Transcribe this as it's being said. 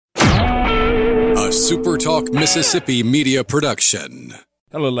SuperTalk Mississippi Media Production.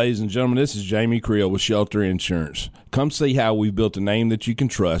 Hello, ladies and gentlemen. This is Jamie Creel with Shelter Insurance. Come see how we've built a name that you can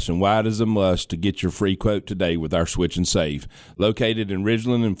trust and why it is a must to get your free quote today with our Switch and Save. Located in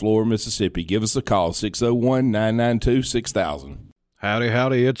Ridgeland and Flora, Mississippi. Give us a call, 601-992-6000.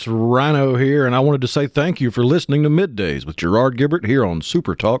 Howdy, it's Rhino here, and I wanted to say thank you for listening to MidDays with Gerard Gibert here on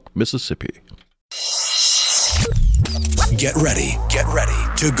SuperTalk Mississippi. Get ready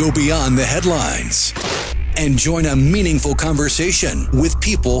to go beyond the headlines and join a meaningful conversation with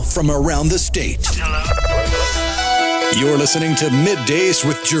people from around the state. You're listening to MidDays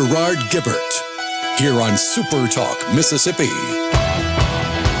with Gerard Gibert here on SuperTalk Mississippi.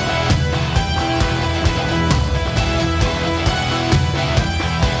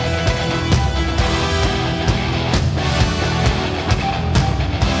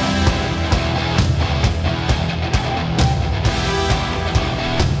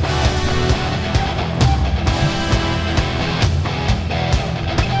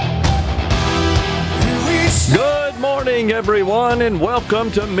 Everyone, and welcome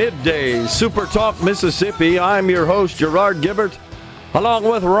to MidDays, SuperTalk Mississippi. I'm your host, Gerard Gibert, along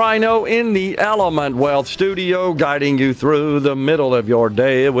with Rhino in the Element Wealth studio, guiding you through the middle of your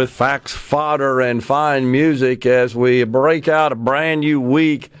day with facts, fodder, and fine music as we break out a brand new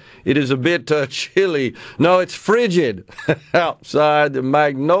week. It is a bit chilly. No, it's frigid outside the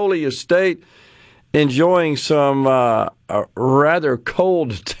Magnolia State, enjoying some rather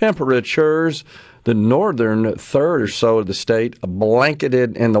cold temperatures. The northern third or so of the state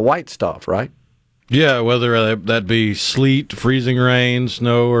blanketed in the white stuff, right? Yeah, whether that be sleet, freezing rain,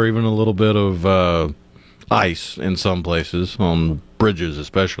 snow, or even a little bit of ice in some places, on bridges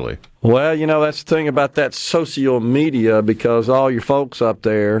especially. Well, you know, that's the thing about that social media, because all your folks up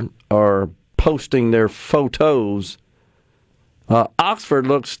there are posting their photos. Oxford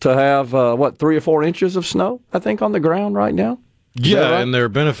looks to have, 3 or 4 inches of snow, I think, on the ground right now? Yeah, and they're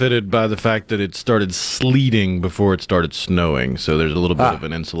benefited by the fact that it started sleeting before it started snowing, so there's a little bit of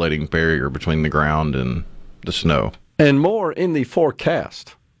an insulating barrier between the ground and the snow. And more in the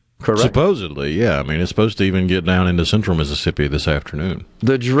forecast, correct? Supposedly, yeah. I mean, it's supposed to even get down into central Mississippi this afternoon.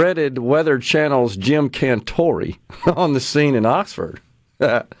 The dreaded Weather Channel's Jim Cantori on the scene in Oxford.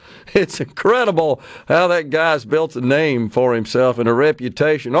 It's incredible how that guy's built a name for himself and a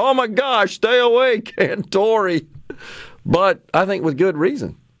reputation. Oh, my gosh, stay away, Cantori. But I think with good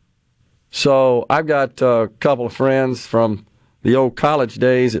reason. So I've got a couple of friends from the old college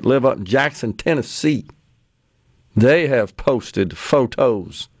days that live up in Jackson, Tennessee. They have posted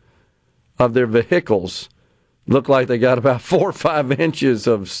photos of their vehicles. Look like they got about 4 or 5 inches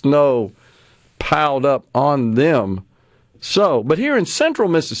of snow piled up on them. So, but here in central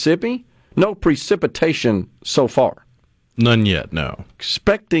Mississippi, no precipitation so far. None yet, no.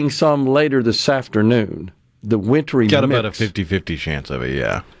 Expecting some later this afternoon. The wintry Got mix. about a 50-50 chance of it,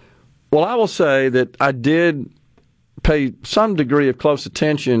 yeah. Well, I will say that I did pay some degree of close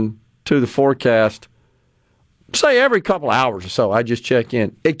attention to the forecast. Say every couple of hours or so, I just check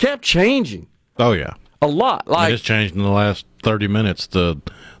in. It kept changing. Oh, yeah. A lot. It has changed in the last 30 minutes. The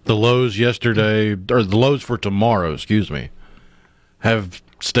lows yesterday, or the lows for tomorrow, have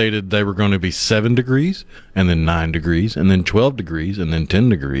stated they were going to be 7 degrees, and then 9 degrees, and then 12 degrees, and then 10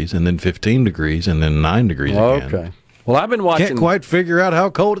 degrees, and then 15 degrees, and then 9 degrees again. Okay. Well, I've been watching. Can't quite figure out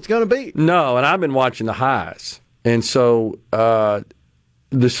how cold it's going to be. No, and I've been watching the highs. And so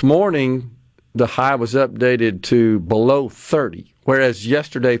this morning, the high was updated to below 30, whereas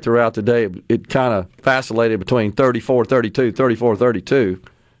yesterday throughout the day, it kind of vacillated between 34, 32, 34, 32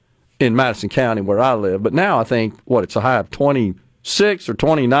 in Madison County where I live. But now I think, it's a high of 26 or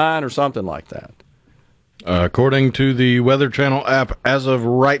 29 or something like that. According to the Weather Channel app, as of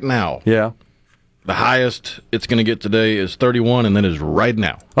right now, yeah, the highest it's going to get today is 31, and that is right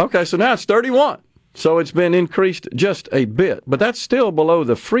now. Okay, so now it's 31. So it's been increased just a bit, but that's still below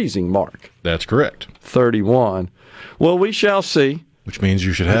the freezing mark. That's correct. 31. Well, we shall see. Which means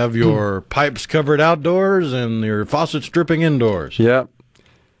you should have your pipes covered outdoors and your faucets dripping indoors. Yep.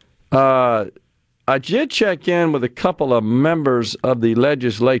 I did check in with a couple of members of the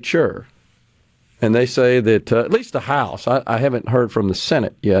legislature, and they say that at least the House, I haven't heard from the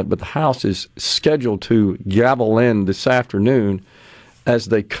Senate yet, but the House is scheduled to gavel in this afternoon, as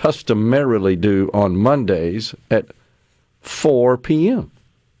they customarily do on Mondays at 4 p.m.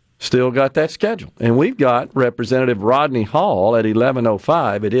 Still got that schedule. And we've got Representative Rodney Hall at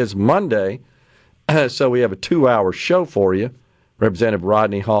 11:05. It is Monday, so we have a 2-hour show for you. Representative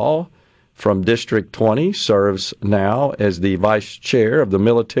Rodney Hall from District 20 serves now as the vice chair of the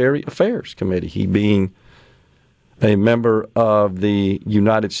Military Affairs Committee, he being a member of the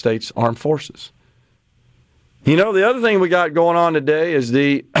United States Armed Forces. You know, the other thing we got going on today is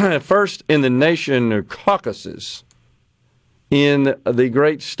the first in the nation caucuses in the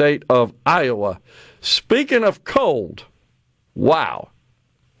great state of Iowa. Speaking of cold, wow.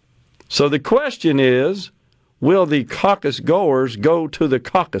 So the question is, will the caucus goers go to the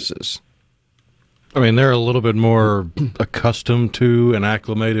caucuses? I mean, they're a little bit more accustomed to and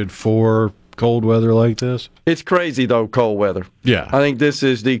acclimated for cold weather like this. It's crazy, though, cold weather. Yeah. I think this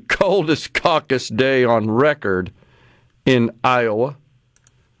is the coldest caucus day on record in Iowa.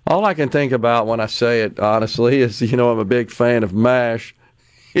 All I can think about when I say it, honestly, is, you know, I'm a big fan of MASH,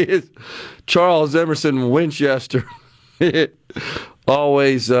 is Charles Emerson Winchester.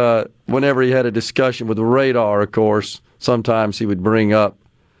 Always, whenever he had a discussion with Radar, of course, sometimes he would bring up,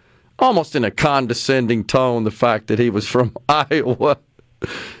 almost in a condescending tone, the fact that he was from Iowa.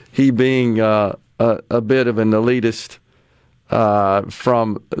 He being a bit of an elitist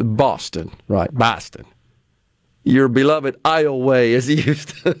from Boston, right? Boston. Your beloved Iowa, as he used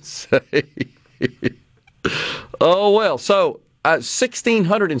to say. Oh, well, so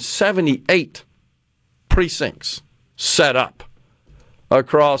 1,678 precincts set up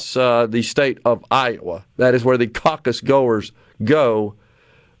across the state of Iowa. That is where the caucus goers go.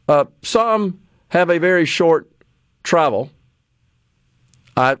 Some have a very short travel.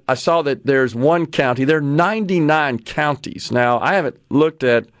 I saw that there's one county. There are 99 counties. Now, I haven't looked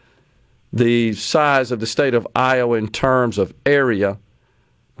at the size of the state of Iowa in terms of area,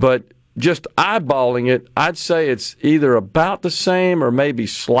 but just eyeballing it, I'd say it's either about the same or maybe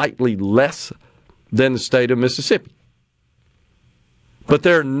slightly less than the state of Mississippi. But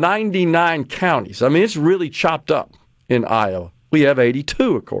there are 99 counties. I mean, it's really chopped up in Iowa. We have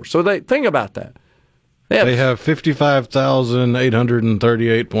 82, of course. So think about that. They have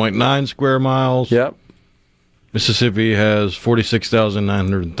 55,838.9 square miles. Yep. Mississippi has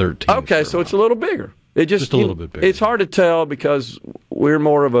 46,913. Okay, so it's a little bigger. Just a little bit bigger. It's hard to tell because we're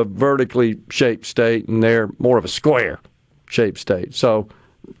more of a vertically shaped state and they're more of a square shaped state. So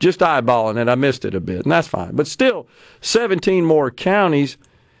just eyeballing it, I missed it a bit, and that's fine. But still, 17 more counties,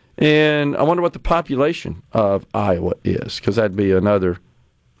 and I wonder what the population of Iowa is, because that'd be another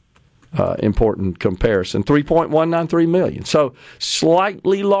important comparison. 3.193 million. So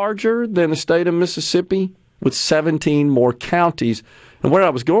slightly larger than the state of Mississippi with 17 more counties. And where I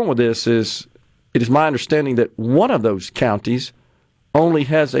was going with this is, it is my understanding that one of those counties only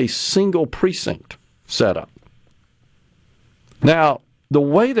has a single precinct set up. Now, the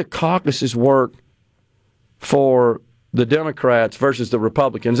way the caucuses work for the Democrats versus the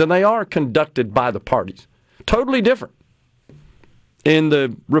Republicans, and they are conducted by the parties, totally different. In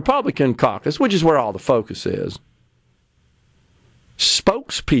the Republican caucus, which is where all the focus is,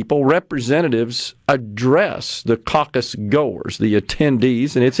 spokespeople, representatives address the caucus goers, the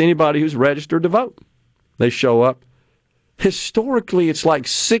attendees, and it's anybody who's registered to vote. They show up. Historically, it's like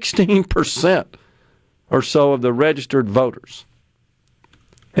 16% or so of the registered voters.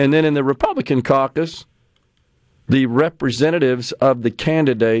 And then in the Republican caucus, the representatives of the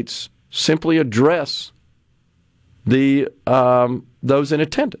candidates simply address the those in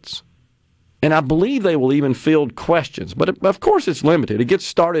attendance. And I believe they will even field questions. But of course it's limited. It gets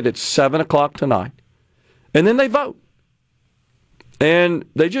started at 7 o'clock tonight. And then they vote. And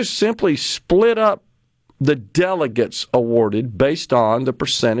they just simply split up the delegates awarded based on the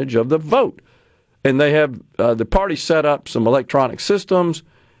percentage of the vote. And they have the party set up some electronic systems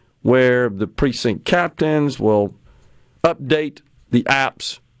where the precinct captains will update the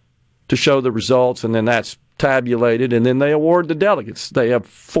apps to show the results, and then that's tabulated, and then they award the delegates. They have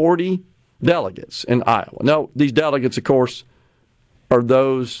 40 delegates in Iowa. Now, these delegates, of course, are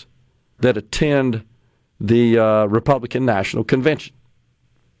those that attend the Republican National Convention.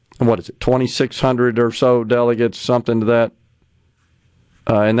 And what is it, 2,600 or so delegates, something to that?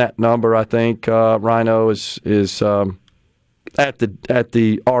 And that number, I think, Rhino, is at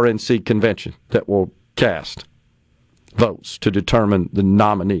the RNC convention that will cast votes to determine the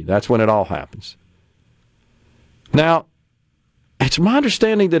nominee. That's when it all happens. Now, it's my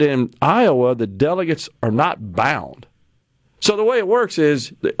understanding that in Iowa, the delegates are not bound. So the way it works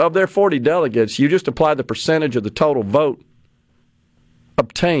is, of their 40 delegates, you just apply the percentage of the total vote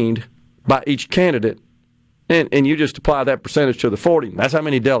obtained by each candidate, and you just apply that percentage to the 40. That's how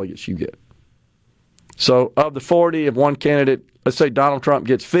many delegates you get. So of the 40, if one candidate, let's say Donald Trump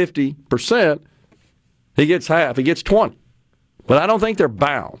gets 50%, he gets half, he gets 20. But I don't think they're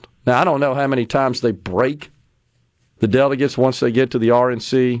bound. Now, I don't know how many times they break the delegates once they get to the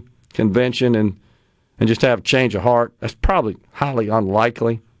RNC convention and just have a change of heart. That's probably highly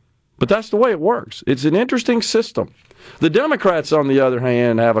unlikely. But that's the way it works. It's an interesting system. The Democrats, on the other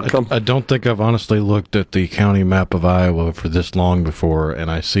hand, have I don't think I've honestly looked at the county map of Iowa for this long before, and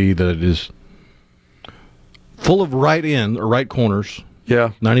I see that it is full of right corners.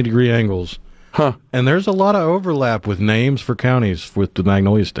 Yeah. 90-degree angles. Huh. And there's a lot of overlap with names for counties with the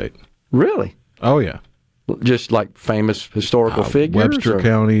Magnolia State. Really? Oh, yeah. Just like famous historical figures? Webster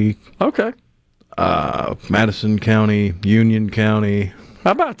County. Okay. Madison County, Union County.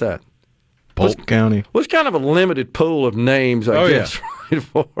 How about that? Polk County. Was kind of a limited pool of names, I guess, right,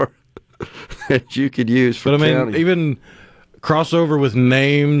 for that you could use for county. Even crossover with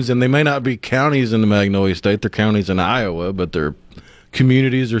names, and they may not be counties in the Magnolia State. They're counties in Iowa, but they're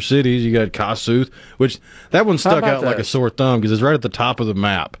communities or cities. You got Kossuth, which that one stuck out like a sore thumb because it's right at the top of the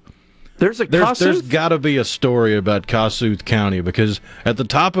map. There's got to be a story about Kossuth County because at the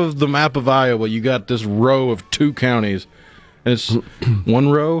top of the map of Iowa, you got this row of 2 counties. And it's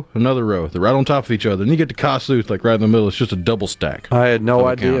one row, another row. They're right on top of each other. And you get to Kossuth, like right in the middle. It's just a double stack. I had no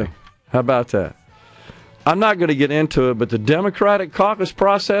idea. How about that? I'm not going to get into it, but the Democratic caucus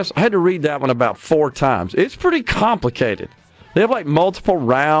process, I had to read that one about 4 times. It's pretty complicated. They have like multiple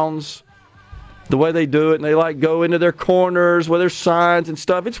rounds, the way they do it, and they like go into their corners where there's signs and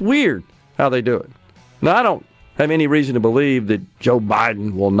stuff. It's weird how they do it. Now, I don't have any reason to believe that Joe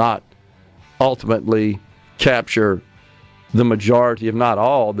Biden will not ultimately capture the majority, if not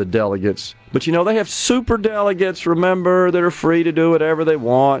all, the delegates. But, they have super delegates, remember, that are free to do whatever they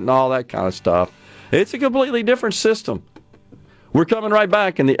want and all that kind of stuff. It's a completely different system. We're coming right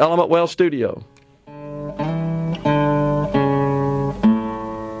back in the Element Well studio.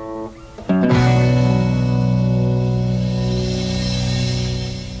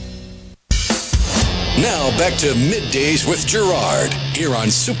 Now back to Middays with Gerard here on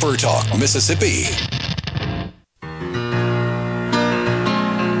SuperTalk Mississippi.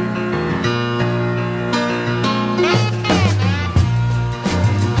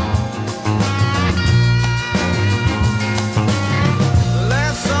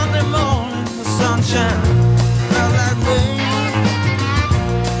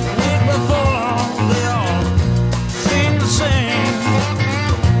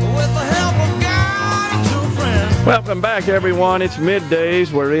 Welcome back, everyone. It's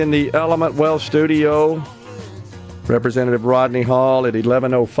Middays. We're in the Element Well studio. Representative Rodney Hall at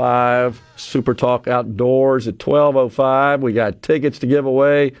 11:05. Super Talk Outdoors at 12:05. We got tickets to give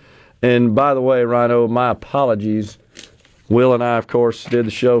away. And by the way, Rhino, my apologies. Will and I, of course, did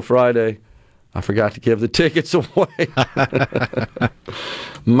the show Friday. I forgot to give the tickets away.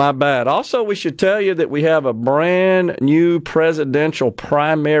 My bad. Also, we should tell you that we have a brand new presidential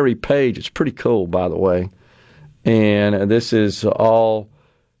primary page. It's pretty cool, by the way. And this is all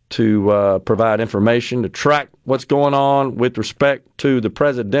to provide information to track what's going on with respect to the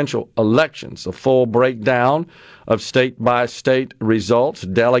presidential elections, a full breakdown of state-by-state results,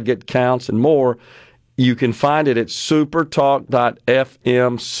 delegate counts, and more. You can find it at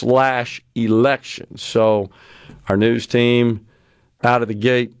supertalk.fm/elections. So our news team out of the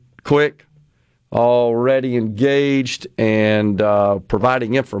gate quick, already engaged and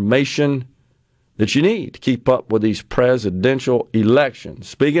providing information that you need to keep up with these presidential elections.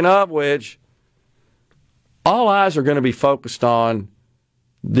 Speaking of which, all eyes are going to be focused on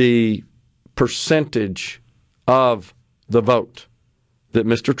the percentage of the vote that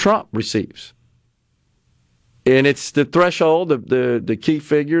Mr. Trump receives. And it's the threshold, the key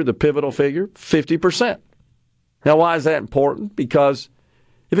figure, the pivotal figure, 50%. Now, why is that important? Because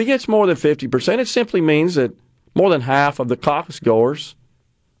if he gets more than 50%, it simply means that more than half of the caucus goers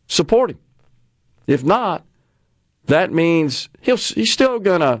support him. If not, that means he's still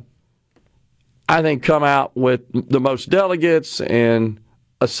going to, I think, come out with the most delegates and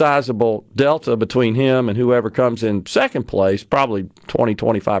a sizable delta between him and whoever comes in second place, probably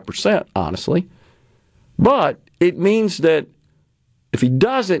 20-25%, honestly. But it means that if he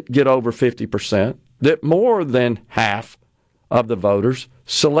doesn't get over 50%, that more than half of the voters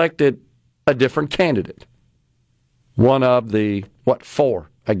selected a different candidate. One of the,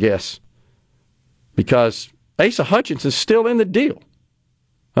 4, I guess. Because Asa Hutchinson's still in the deal.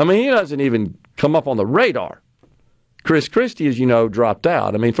 I mean, he doesn't even come up on the radar. Chris Christie, as you know, dropped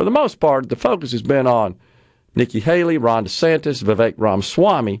out. I mean, for the most part, the focus has been on Nikki Haley, Ron DeSantis, Vivek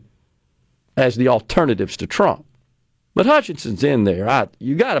Ramaswamy as the alternatives to Trump. But Hutchinson's in there.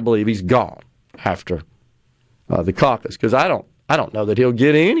 You got to believe he's gone after the caucus, because I don't know that he'll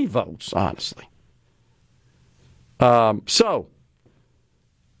get any votes, honestly. So,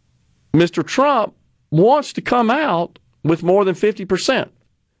 Mr. Trump wants to come out with more than 50%.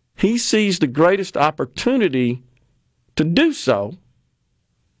 He sees the greatest opportunity to do so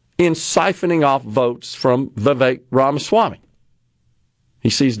in siphoning off votes from Vivek Ramaswamy. He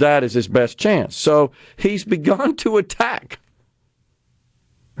sees that as his best chance. So he's begun to attack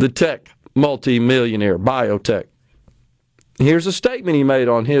the tech multimillionaire, biotech. Here's a statement he made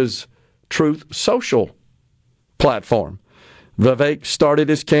on his Truth Social platform. Vivek started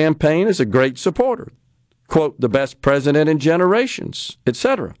his campaign as a great supporter. Quote, the best president in generations,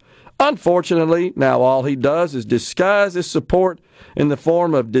 etc. Unfortunately, now all he does is disguise his support in the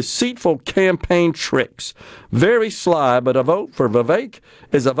form of deceitful campaign tricks. Very sly, but a vote for Vivek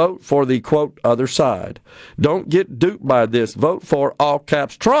is a vote for the, quote, other side. Don't get duped by this. Vote for, all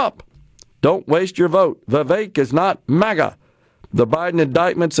caps, Trump. Don't waste your vote. Vivek is not MAGA. The Biden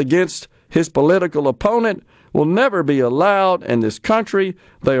indictments against his political opponent will never be allowed in this country.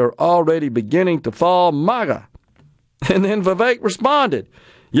 They are already beginning to fall MAGA. And then Vivek responded,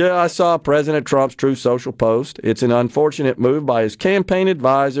 yeah, I saw President Trump's Truth Social post. It's an unfortunate move by his campaign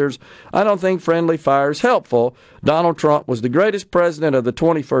advisors. I don't think friendly fire is helpful. Donald Trump was the greatest president of the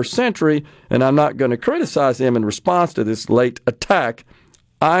 21st century, and I'm not going to criticize him in response to this late attack.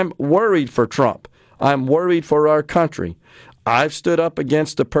 I'm worried for Trump. I'm worried for our country. I've stood up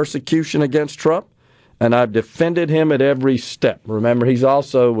against the persecution against Trump, and I've defended him at every step. Remember, he's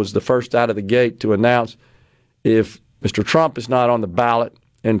also was the first out of the gate to announce if Mr. Trump is not on the ballot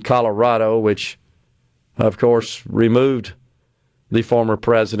in Colorado, which, of course, removed the former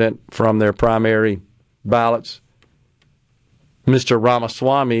president from their primary ballots, Mr.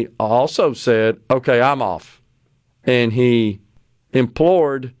 Ramaswamy also said, okay, I'm off. And he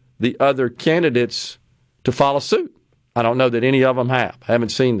implored the other candidates to follow suit. I don't know that any of them have. I haven't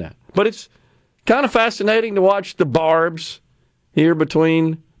seen that. But it's kind of fascinating to watch the barbs here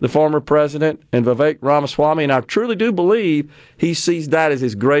between the former president and Vivek Ramaswamy, and I truly do believe he sees that as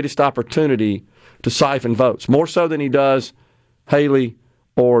his greatest opportunity to siphon votes, more so than he does Haley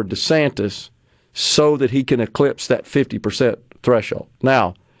or DeSantis, so that he can eclipse that 50% threshold.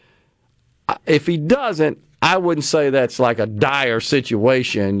 Now, if he doesn't, I wouldn't say that's like a dire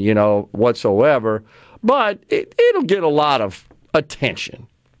situation, whatsoever, but it'll get a lot of attention.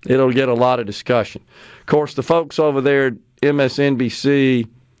 It'll get a lot of discussion. Of course, the folks over there at MSNBC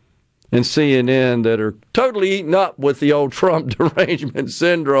and CNN that are totally eaten up with the old Trump derangement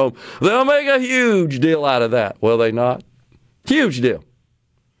syndrome, they'll make a huge deal out of that, will they not? Huge deal.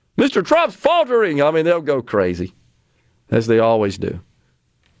 Mr. Trump's faltering. I mean, they'll go crazy, as they always do.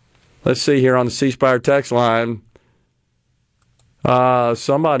 Let's see here on the C Spire text line.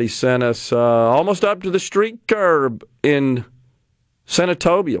 Somebody sent us almost up to the street curb in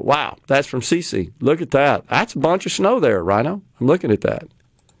Senatobia. Wow, that's from CC. Look at that. That's a bunch of snow there, Rhino. I'm looking at that.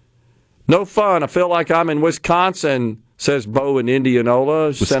 No fun. I feel like I'm in Wisconsin, says Bo in Indianola.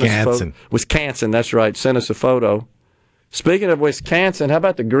 Wisconsin, that's right. Send us a photo. Speaking of Wisconsin, how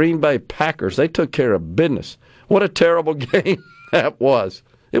about the Green Bay Packers? They took care of business. What a terrible game that was.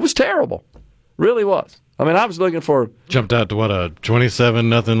 It was terrible. Really was. I mean, I was looking for... Jumped out to, a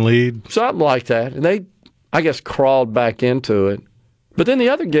 27-0 lead? Something like that. And they, I guess, crawled back into it. But then the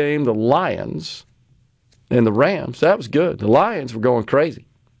other game, the Lions and the Rams, that was good. The Lions were going crazy.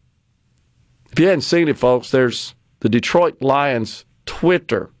 If you hadn't seen it, folks, there's the Detroit Lions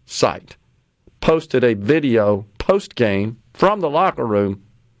Twitter site posted a video post-game from the locker room,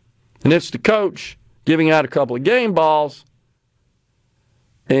 and it's the coach giving out a couple of game balls,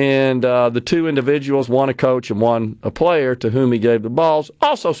 and the two individuals, one a coach and one a player to whom he gave the balls,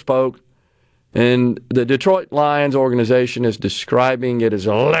 also spoke, and the Detroit Lions organization is describing it as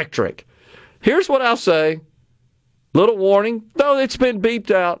electric. Here's what I'll say. Little warning, though it's been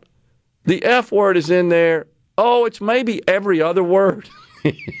beeped out. The F word is in there. Oh, it's maybe every other word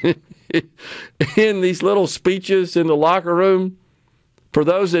in these little speeches in the locker room. For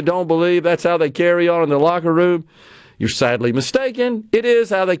those that don't believe that's how they carry on in the locker room, you're sadly mistaken. It is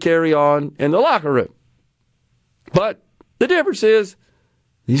how they carry on in the locker room. But the difference is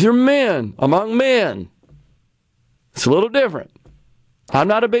these are men among men. It's a little different. I'm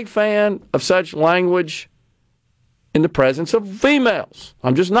not a big fan of such language in the presence of females.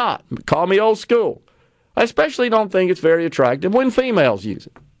 I'm just not. Call me old school. I especially don't think it's very attractive when females use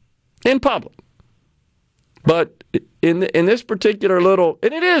it in public. But in this particular little,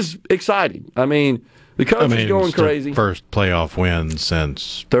 and it is exciting. I mean, the coach is going crazy. First playoff win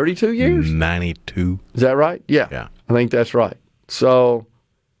since 32 years? 92. Is that right? Yeah. I think that's right. So,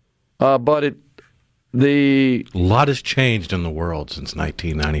 but a lot has changed in the world since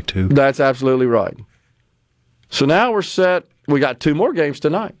 1992. That's absolutely right. So now we're set. We got two more games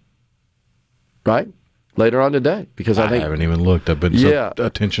tonight, right? Later on today, because I think haven't even looked. I've been so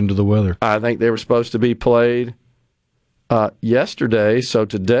attention to the weather. I think they were supposed to be played yesterday. So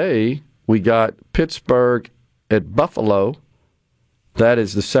today we got Pittsburgh at Buffalo. That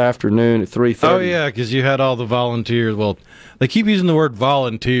is this afternoon at 3:30. Oh, yeah, because you had all the volunteers. Well, they keep using the word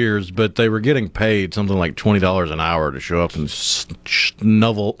volunteers, but they were getting paid something like $20 an hour to show up and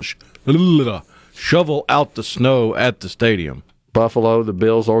shovel out the snow at the stadium. Buffalo, the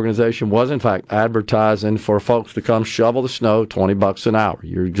Bills organization, was in fact advertising for folks to come shovel the snow, $20 an hour.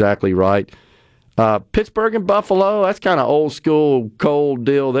 You're exactly right. Pittsburgh and Buffalo, that's kind of old school, cold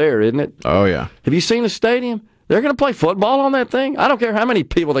deal there, isn't it? Oh, yeah. Have you seen the stadium? They're going to play football on that thing? I don't care how many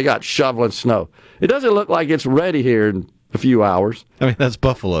people they got shoveling snow. It doesn't look like it's ready here in a few hours. I mean, that's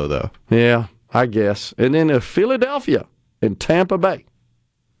Buffalo, though. Yeah, I guess. And then Philadelphia and Tampa Bay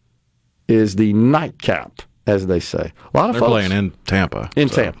is the nightcap, as they say. A lot of They're folks playing in Tampa. In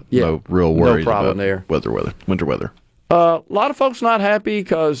Tampa, yeah. No real worries no problem about there. winter weather. A lot of folks not happy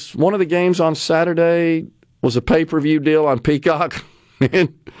because one of the games on Saturday was a pay-per-view deal on Peacock.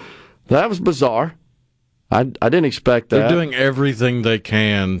 And that was bizarre. I didn't expect that. They're doing everything they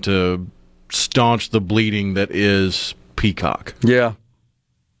can to staunch the bleeding that is Peacock. Yeah.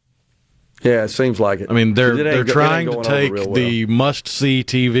 Yeah, it seems like it. I mean, they're trying to take the must-see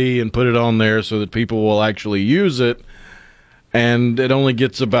TV and put it on there so that people will actually use it, and it only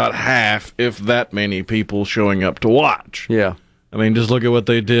gets about half, if that many, people showing up to watch. Yeah. I mean, just look at what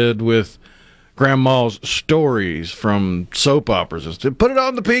they did with Grandma's stories from soap operas. Put it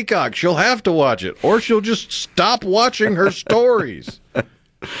on the Peacock. She'll have to watch it, or she'll just stop watching her stories.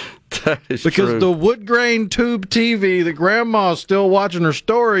 That is because true. The wood grain tube TV that Grandma's still watching her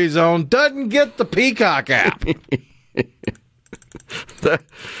stories on doesn't get the Peacock app. And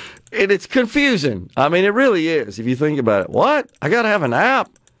it's confusing. I mean, it really is, if you think about it. What? I got to have an app?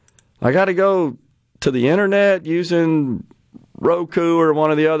 I got to go to the internet using Roku or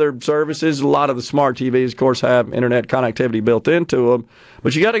one of the other services. A lot of the smart TVs, of course, have internet connectivity built into them.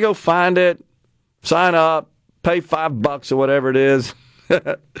 But you got to go find it, sign up, pay $5 or whatever it is.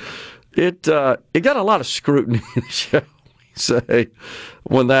 It got a lot of scrutiny in the show, say,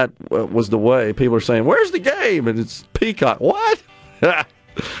 when that was the way. People are saying, where's the game? And it's Peacock. What?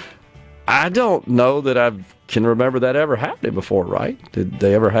 I don't know that I can remember that ever happening before, right? Did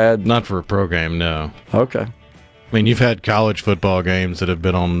they ever had? Not for a program, no. Okay. I mean, you've had college football games that have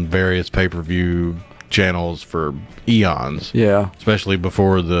been on various pay-per-view channels for eons. Yeah. Especially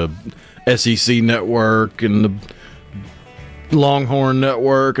before the SEC network and the Longhorn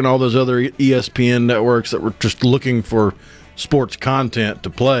Network and all those other ESPN networks that were just looking for sports content to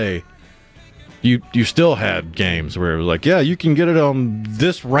play. You still had games where it was like, yeah, you can get it on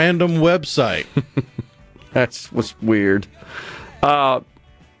this random website. That's what's weird.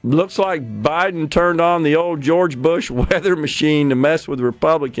 Looks like Biden turned on the old George Bush weather machine to mess with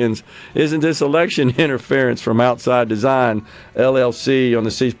Republicans. Isn't this election interference from Outside Design, LLC, on the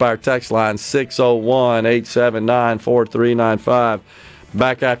C Spire text line 601-879-4395.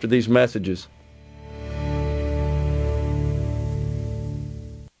 Back after these messages.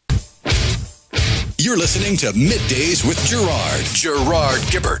 You're listening to Middays with Gerard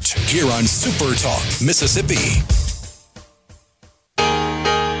Gibert, here on SuperTalk Mississippi.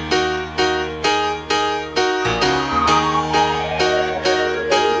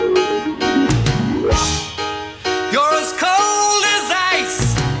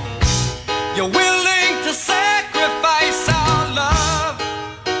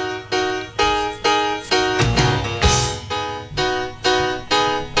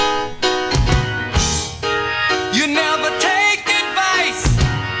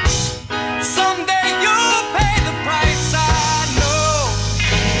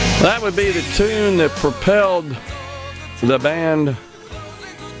 That would be the tune that propelled the band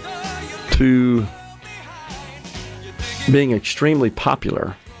to being extremely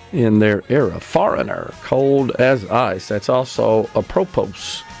popular in their era. Foreigner, Cold as Ice. That's also apropos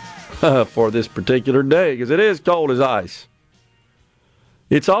for this particular day, because it is cold as ice.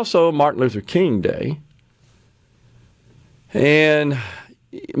 It's also Martin Luther King Day. And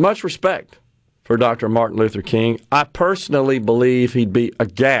much respect for Dr. Martin Luther King. I personally believe he'd be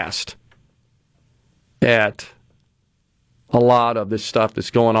aghast at a lot of this stuff that's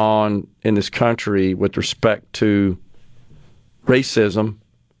going on in this country with respect to racism,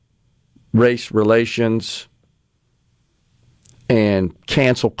 race relations, and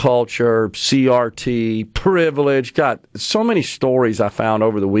cancel culture, CRT, privilege. God, so many stories I found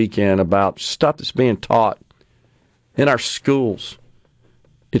over the weekend about stuff that's being taught in our schools.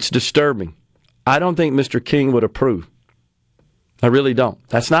 It's disturbing. I don't think Mr. King would approve. I really don't.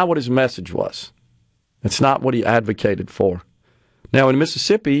 That's not what his message was. That's not what he advocated for. Now, in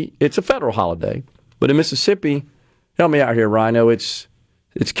Mississippi, it's a federal holiday, but in Mississippi, help me out here, Rhino. It's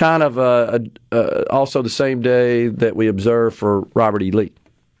kind of also the same day that we observe for Robert E. Lee.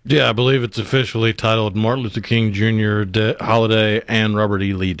 Yeah, I believe it's officially titled Martin Luther King Jr. Holiday and Robert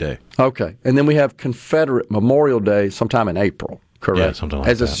E. Lee Day. Okay. And then we have Confederate Memorial Day sometime in April, correct? Yeah, something like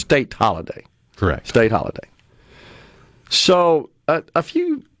that. As a that. state holiday. Correct. State holiday. So a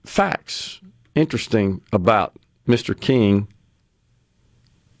few facts interesting about Mr. King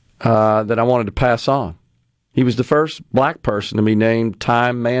that I wanted to pass on. He was the first black person to be named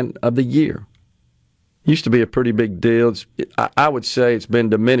Time Man of the Year. Used to be a pretty big deal. I would say it's been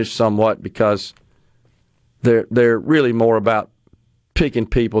diminished somewhat because they're really more about picking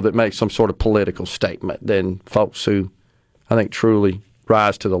people that make some sort of political statement than folks who I think truly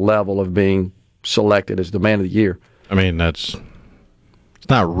rise to the level of being selected as the Man of the Year. I mean, it's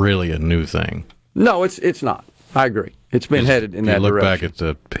not really a new thing. No, it's not. I agree. It's been headed in that direction. You look back at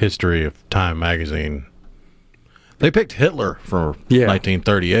the history of Time magazine. They picked Hitler for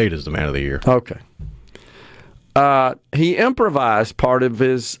 1938 as the Man of the Year. Okay. He improvised part of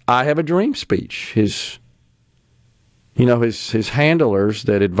his "I Have a Dream" speech. His handlers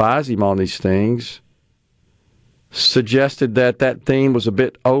that advise him on these things suggested that theme was a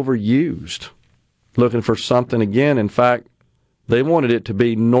bit overused, looking for something again. In fact, they wanted it to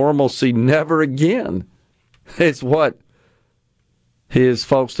be normalcy never again. It's what his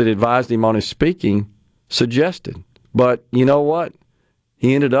folks that advised him on his speaking suggested. But you know what?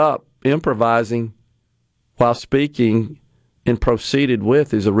 He ended up improvising while speaking and proceeded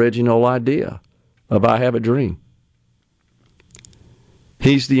with his original idea of "I Have a Dream."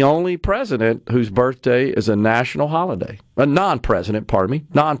 He's the only president whose birthday is a national holiday. A non-president.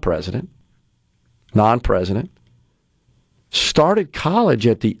 Started college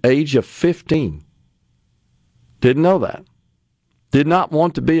at the age of 15. Didn't know that. Did not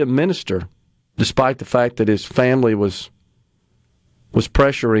want to be a minister, despite the fact that his family was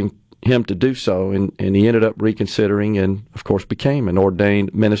pressuring him to do so, and he ended up reconsidering and, of course, became an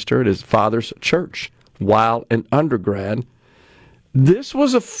ordained minister at his father's church while an undergrad. This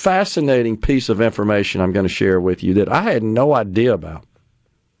was a fascinating piece of information I'm going to share with you that I had no idea about.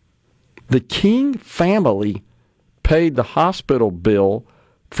 The King family paid the hospital bill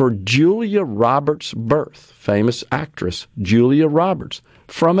for Julia Roberts' birth, famous actress Julia Roberts,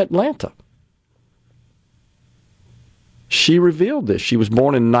 from Atlanta. She revealed this. She was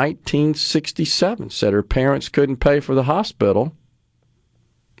born in 1967, said her parents couldn't pay for the hospital.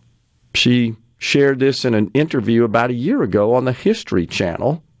 She shared this in an interview about a year ago on the History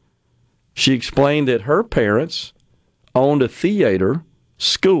Channel. She explained that her parents owned a theater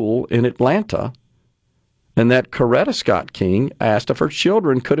school in Atlanta and that Coretta Scott King asked if her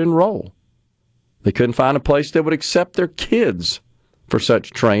children could enroll. They couldn't find a place that would accept their kids for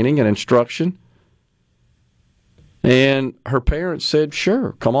such training and instruction. And her parents said,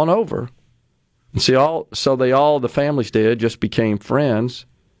 sure, come on over. And the families did, just became friends.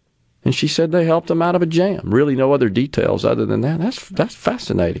 And she said they helped him out of a jam. Really no other details other than that. That's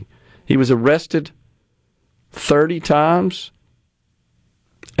fascinating. He was arrested 30 times.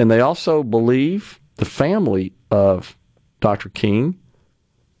 And they also believe, the family of Dr. King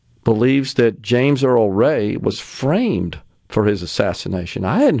believes that James Earl Ray was framed for his assassination.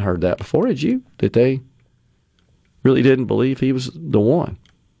 I hadn't heard that before, had you? That they really didn't believe he was the one.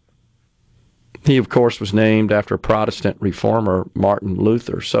 He, of course, was named after Protestant reformer Martin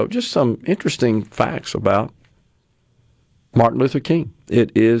Luther. So just some interesting facts about Martin Luther King.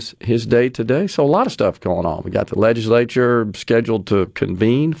 It is his day today, so a lot of stuff going on. We got the legislature scheduled to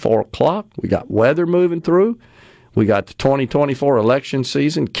convene 4 o'clock. We got weather moving through. We got the 2024 election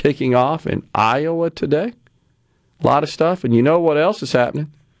season kicking off in Iowa today. A lot of stuff. And you know what else is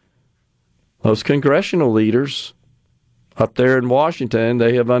happening? Those congressional leaders up there in Washington,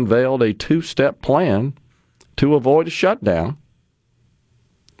 they have unveiled a 2-step plan to avoid a shutdown.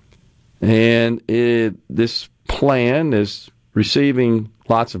 And this plan is receiving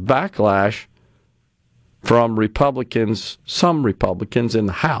lots of backlash from Republicans, some Republicans in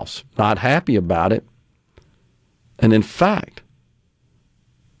the House, not happy about it. And in fact,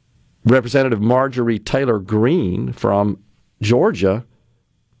 Representative Marjorie Taylor Greene from Georgia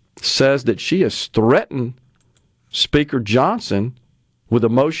says that she has threatened Speaker Johnson with a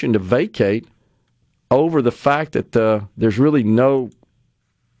motion to vacate over the fact that there's really no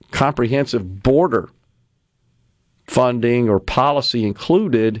comprehensive border funding or policy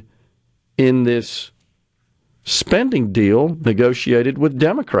included in this spending deal negotiated with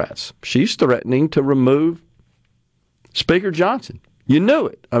Democrats. She's threatening to remove Speaker Johnson. You knew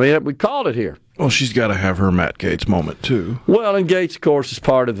it. I mean, we called it here. Well, she's got to have her Matt Gaetz moment too. Well, and Gaetz, of course, is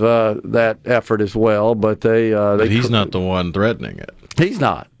part of that effort as well. But but he's not the one threatening it. He's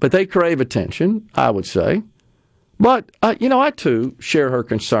not. But they crave attention, I would say. But I too share her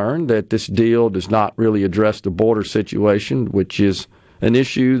concern that this deal does not really address the border situation, which is an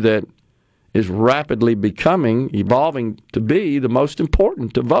issue that is rapidly evolving to be the most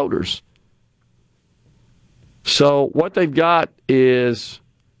important to voters. So what they've got is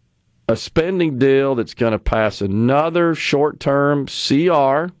a spending deal that's going to pass another short-term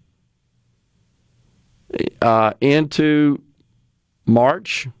CR into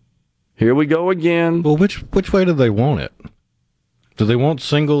March. Here we go again. Well, which way do they want it? Do they want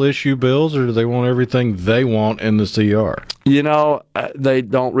single-issue bills, or do they want everything they want in the CR? They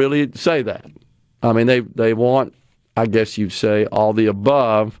don't really say that. I mean, they want, I guess you'd say, all the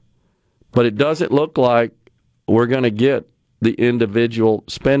above, but it doesn't look like we're going to get the individual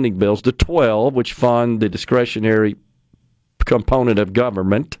spending bills, the 12, which fund the discretionary component of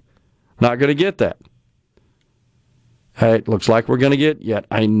government. Not going to get that. Hey, it looks like we're going to get yet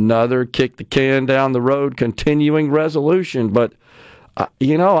another kick the can down the road continuing resolution. But,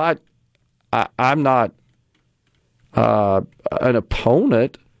 I'm not an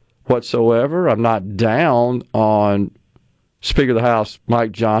opponent whatsoever. I'm not down on Speaker of the House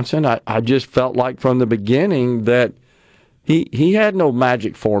Mike Johnson. I just felt like from the beginning that he had no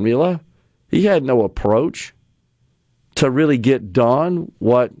magic formula. He had no approach to really get done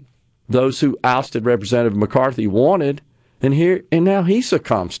what those who ousted Representative McCarthy wanted, and now he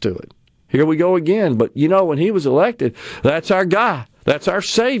succumbs to it. Here we go again. But when he was elected, that's our guy. That's our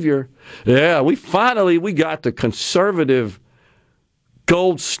savior. Yeah, we got the conservative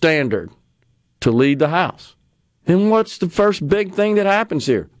gold standard to lead the House. And what's the first big thing that happens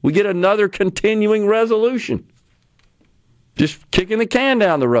here? We get another continuing resolution. Just kicking the can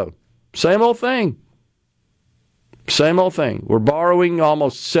down the road. Same old thing. Same old thing. We're borrowing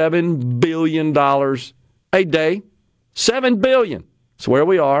almost $7 billion a day. $7 billion. That's where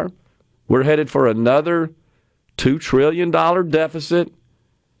we are. We're headed for another $2 trillion deficit.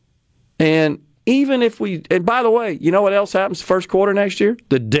 And even if and by the way, you know what else happens first quarter next year?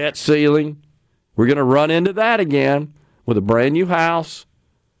 The debt ceiling. We're going to run into that again with a brand new House,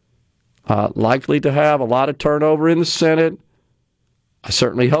 likely to have a lot of turnover in the Senate. I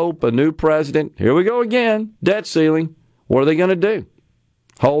certainly hope a new president. Here we go again, debt ceiling. What are they going to do?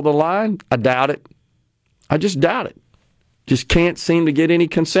 Hold the line? I doubt it. I just doubt it. Just can't seem to get any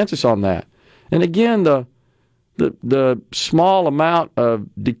consensus on that. And again, the small amount of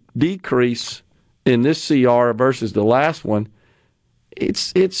decrease in this CR versus the last one,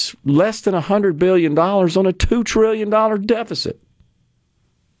 it's less than $100 billion on a $2 trillion deficit.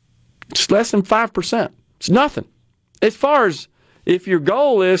 It's less than 5%. It's nothing. As far as if your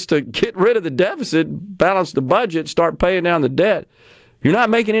goal is to get rid of the deficit, balance the budget, start paying down the debt, you're not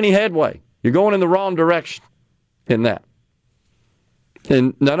making any headway. You're going in the wrong direction in that.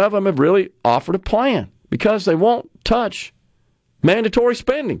 And none of them have really offered a plan because they won't touch mandatory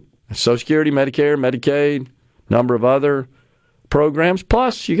spending. Social Security, Medicare, Medicaid, number of other programs.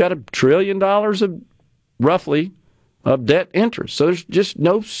 Plus, you got $1 trillion of roughly of debt interest. So there's just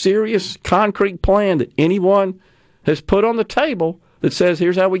no serious concrete plan that anyone has put on the table that says,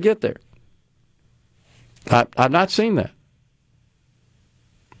 here's how we get there. I've not seen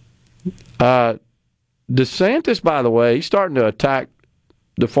that. DeSantis, by the way, he's starting to attack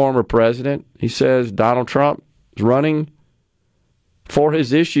the former president. He says Donald Trump is running for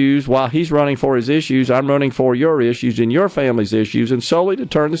his issues. While he's running for his issues, I'm running for your issues and your family's issues, and solely to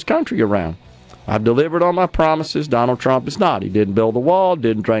turn this country around. I've delivered on my promises. Donald Trump is not. He didn't build the wall,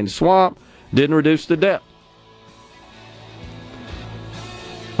 didn't drain the swamp, didn't reduce the debt.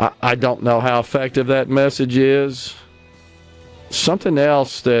 I don't know how effective that message is. Something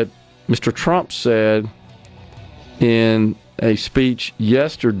else that Mr. Trump said in a speech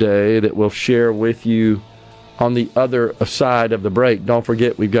yesterday that we'll share with you on the other side of the break. Don't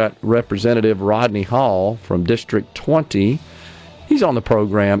forget, we've got Representative Rodney Hall from District 20. He's on the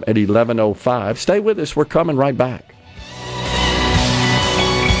program at 11:05. Stay with us. We're coming right back.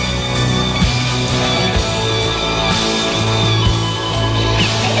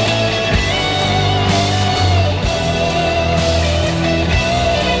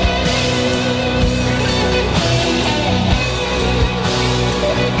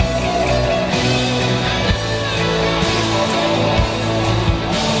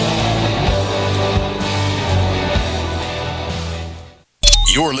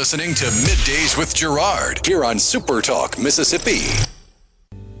 You're listening to Middays with Gerard here on SuperTalk Mississippi.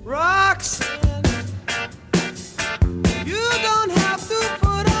 Roxanne, you don't have to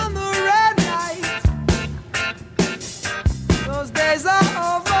put on the red light.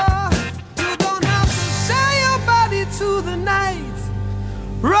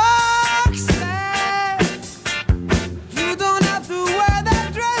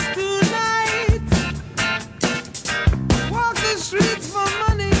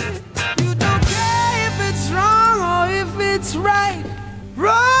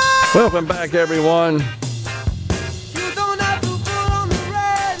 Welcome back, everyone.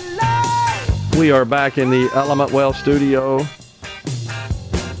 We are back in the Element Well studio.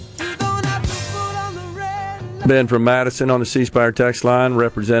 Ben from Madison on the C Spire text line.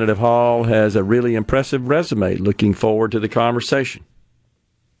 Representative Hall has a really impressive resume. Looking forward to the conversation.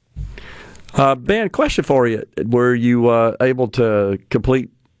 Ben, question for you. Were you able to complete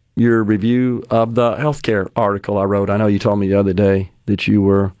your review of the healthcare article I wrote? I know you told me the other day that you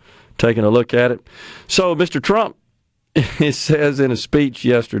were taking a look at it. So, Mr. Trump, it says in a speech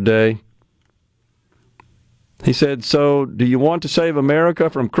yesterday, he said, so do you want to save America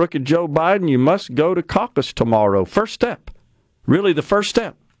from crooked Joe Biden? You must go to caucus tomorrow. First step. Really the first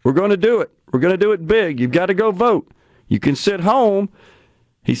step. We're going to do it. We're going to do it big. You've got to go vote. You can sit home.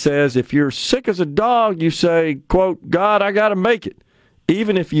 He says, if you're sick as a dog, you say, quote, God, I got to make it.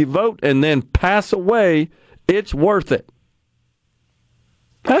 Even if you vote and then pass away, it's worth it.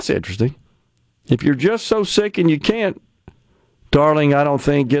 That's interesting. If you're just so sick and you can't, darling, I don't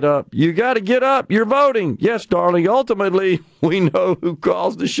think, get up. You got to get up. You're voting. Yes, darling. Ultimately, we know who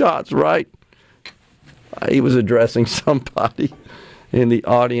calls the shots, right? He was addressing somebody in the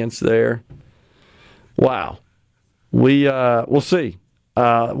audience there. Wow. We'll see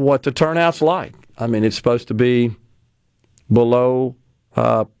what the turnout's like. I mean, it's supposed to be below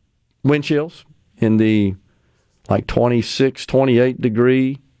wind chills in the 26, 28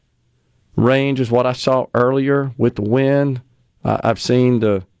 degree range is what I saw earlier with the wind. I've seen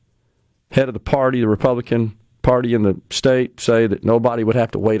the head of the party, the Republican Party in the state, say that nobody would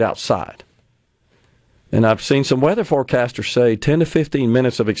have to wait outside. And I've seen some weather forecasters say 10 to 15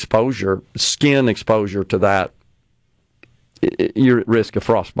 minutes of exposure, skin exposure to that, you're at risk of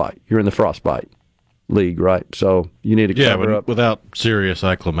frostbite. You're in the frostbite league, right? So you need to cover up. Without serious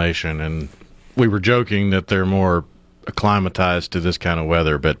acclimation. And we were joking that they're more acclimatized to this kind of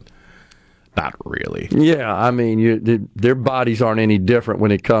weather, but not really. Yeah, I mean, their bodies aren't any different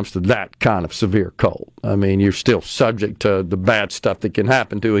when it comes to that kind of severe cold. I mean, you're still subject to the bad stuff that can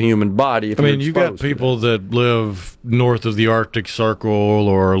happen to a human body. I mean, you got people that live north of the Arctic Circle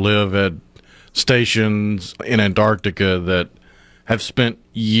or live at stations in Antarctica that have spent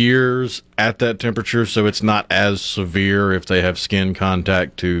years at that temperature, so it's not as severe if they have skin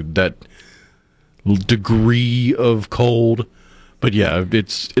contact to that degree of cold. But yeah,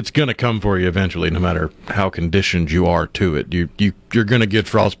 it's going to come for you eventually, no matter how conditioned you are to it. You're going to get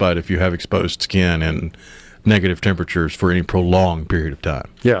frostbite if you have exposed skin and negative temperatures for any prolonged period of time.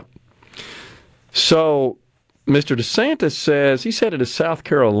 Yeah. So Mr. DeSantis says he said it is South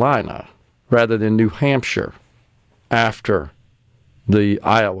Carolina rather than New Hampshire after the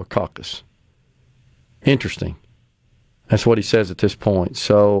Iowa caucus. Interesting. That's what he says at this point.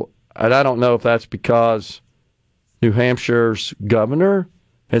 So I don't know if that's because New Hampshire's governor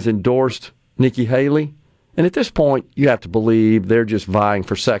has endorsed Nikki Haley. And at this point, you have to believe they're just vying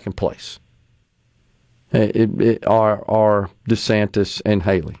for second place. Are DeSantis and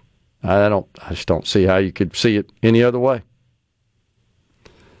Haley. I just don't see how you could see it any other way.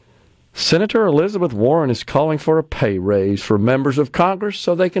 Senator Elizabeth Warren is calling for a pay raise for members of Congress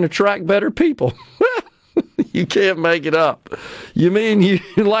so they can attract better people. You can't make it up. You mean you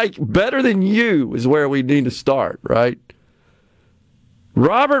like better than you is where we need to start, right?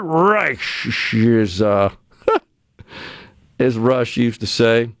 Robert Reich is, as Rush used to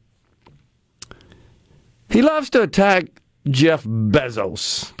say, he loves to attack Jeff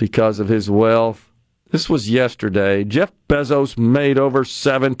Bezos because of his wealth. This was yesterday. Jeff Bezos made over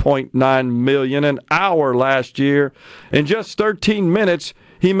 $7.9 million an hour last year. In just 13 minutes,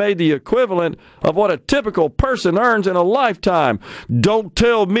 he made the equivalent of what a typical person earns in a lifetime. Don't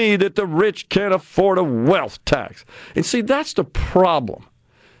tell me that the rich can't afford a wealth tax. And see, that's the problem.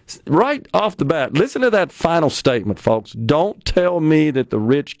 Right off the bat, listen to that final statement, folks. Don't tell me that the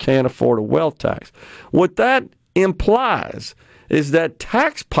rich can't afford a wealth tax. What that implies is that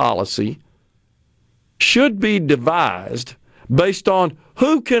tax policy should be devised based on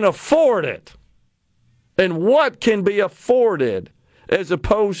who can afford it and what can be afforded, as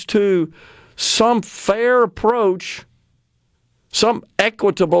opposed to some fair approach, some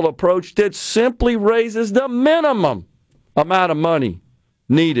equitable approach that simply raises the minimum amount of money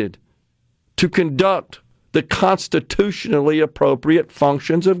needed to conduct the constitutionally appropriate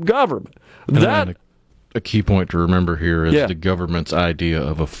functions of government. That a key point to remember here is the government's idea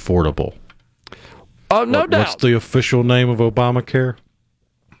of affordable. Oh, no doubt. What's the official name of Obamacare?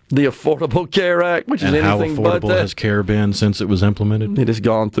 The Affordable Care Act, which is anything but that. How affordable has care been since it was implemented? It has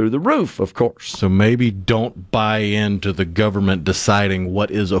gone through the roof, of course. So maybe don't buy into the government deciding what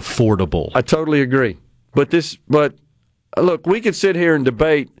is affordable. I totally agree. But look, we could sit here and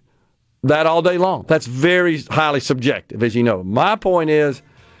debate that all day long. That's very highly subjective, as you know. My point is,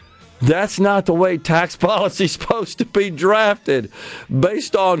 that's not the way tax policy is supposed to be drafted,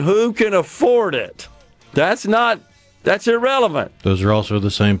 based on who can afford it. That's irrelevant. Those are also the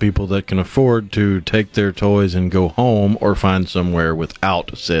same people that can afford to take their toys and go home or find somewhere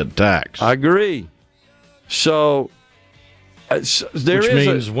without said tax. I agree. So, which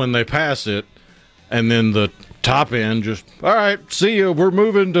means when they pass it, and then the top end just, all right, see you, we're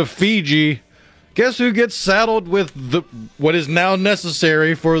moving to Fiji. Guess who gets saddled with what is now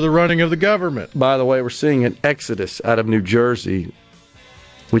necessary for the running of the government? By the way, we're seeing an exodus out of New Jersey,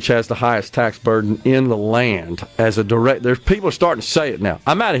 which has the highest tax burden in the land. As a direct, there's people are starting to say it now.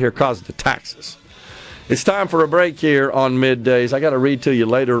 I'm out of here because of the taxes. It's time for a break here on Middays. I got to read to you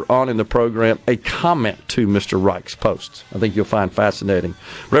later on in the program a comment to Mr. Reich's posts. I think you'll find fascinating.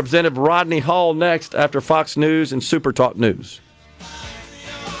 Representative Rodney Hall next after Fox News and SuperTalk News.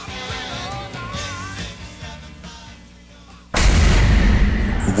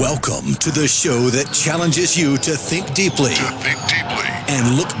 Welcome to the show that challenges you to think deeply,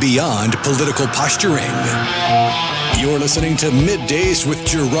 and look beyond political posturing. You're listening to Middays with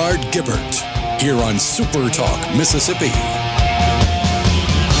Gerard Gibert here on SuperTalk Mississippi.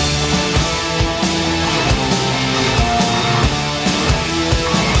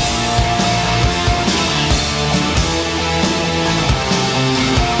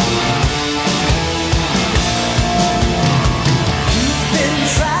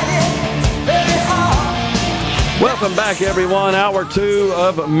 Welcome back, everyone. Hour 2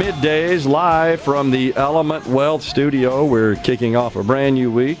 of Middays, live from the Element Wealth Studio. We're kicking off a brand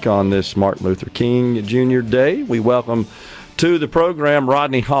new week on this Martin Luther King Jr. Day. We welcome to the program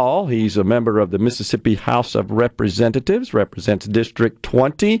Rodney Hall. He's a member of the Mississippi House of Representatives, represents District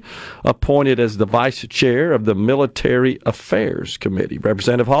 20, appointed as the vice chair of the Military Affairs Committee.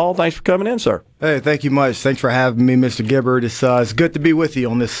 Representative Hall, thanks for coming in, sir. Hey, thank you much. Thanks for having me, Mr. Gibert. It's good to be with you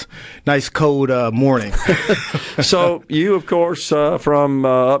on this nice cold morning. So you, of course, from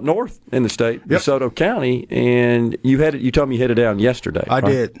up north in the state, DeSoto County, and you told me you headed down yesterday. I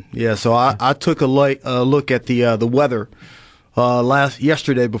did, yeah. So I took a look at the weather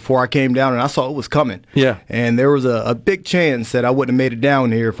yesterday before I came down, and I saw it was coming. Yeah. And there was a big chance that I wouldn't have made it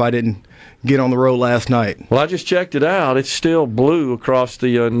down here if I didn't get on the road last night. Well, I just checked it out. It's still blue across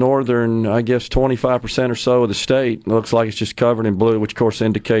the northern, I guess, 25% or so of the state. It looks like it's just covered in blue, which, of course,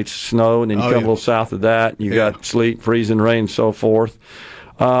 indicates snow. And then you come a little south of that, you got sleet, freezing rain, and so forth.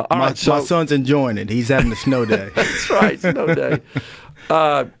 My son's enjoying it. He's having a snow day. That's right, snow day.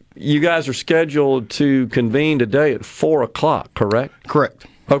 You guys are scheduled to convene today at 4 o'clock, correct? Correct.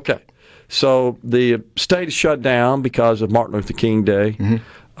 Okay. So the state is shut down because of Martin Luther King Day. Mm-hmm.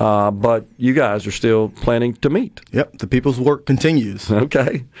 But you guys are still planning to meet. Yep, the people's work continues.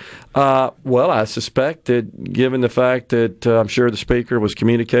 Okay. Well, I suspect that given the fact that I'm sure the speaker was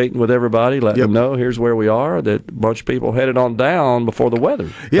communicating with everybody, letting them know here's where we are, that a bunch of people headed on down before the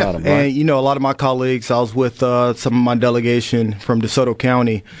weather. Yeah, and a lot of my colleagues, I was with some of my delegation from DeSoto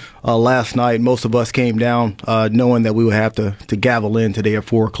County last night. Most of us came down knowing that we would have to gavel in today at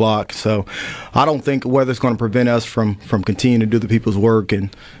 4 o'clock. So I don't think the weather's going to prevent us from continuing to do the people's work. And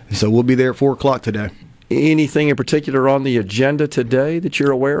so we'll be there at 4 o'clock today. Anything in particular on the agenda today that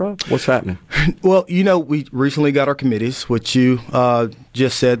you're aware of? What's happening? Well, we recently got our committees, which you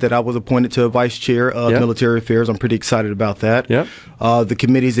just said that I was appointed to vice chair of military affairs. I'm pretty excited about that. Yep. The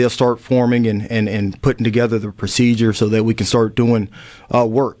committees, they'll start forming and putting together the procedure so that we can start doing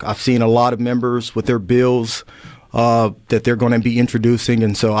work. I've seen a lot of members with their bills that they're going to be introducing,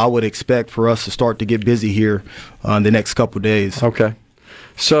 and so I would expect for us to start to get busy here in the next couple of days. Okay.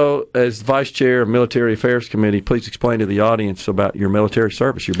 So, as Vice Chair of Military Affairs Committee, please explain to the audience about your military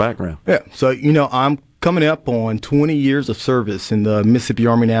service, your background. Yeah, so, I'm coming up on 20 years of service in the Mississippi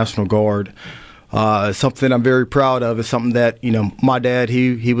Army National Guard. Something I'm very proud of. It's something that, my dad,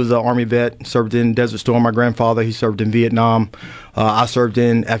 he was an Army vet, served in Desert Storm. My grandfather, he served in Vietnam. I served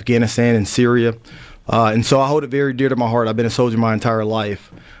in Afghanistan and Syria. And so I hold it very dear to my heart. I've been a soldier my entire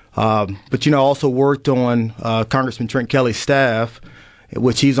life. But, I also worked on Congressman Trent Kelly's staff,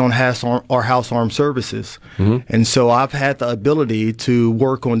 which he's on our House Armed Services. Mm-hmm. And so I've had the ability to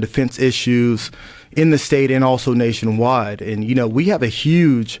work on defense issues in the state and also nationwide. And, we have a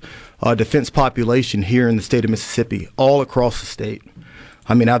huge defense population here in the state of Mississippi, all across the state.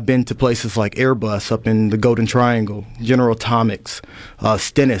 I mean, I've been to places like Airbus up in the Golden Triangle, General Atomics,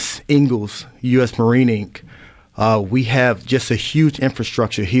 Stennis, Ingalls, U.S. Marine Inc., We have just a huge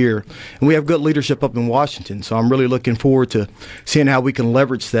infrastructure here, and we have good leadership up in Washington. So I'm really looking forward to seeing how we can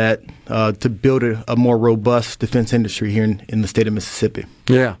leverage that to build a more robust defense industry here in the state of Mississippi.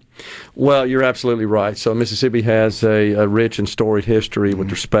 Yeah. Well, you're absolutely right. So Mississippi has a rich and storied history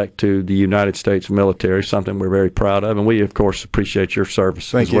with respect to the United States military, something we're very proud of, and we, of course, appreciate your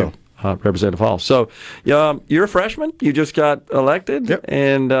service as well. Representative Hall. So you're a freshman. You just got elected, yep.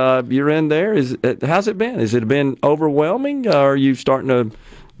 And you're in there. How's it been? Has it been overwhelming? Are you starting to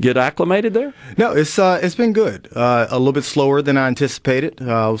get acclimated there? No, it's been good. A little bit slower than I anticipated.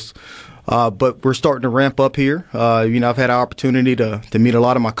 But we're starting to ramp up here. I've had an opportunity to meet a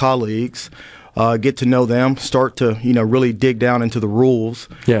lot of my colleagues, get to know them, start to really dig down into the rules,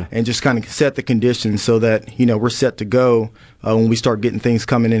 and just kind of set the conditions so that we're set to go when we start getting things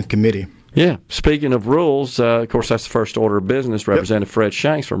coming in committee. Yeah. Speaking of rules, of course, that's the first order of business. Representative Fred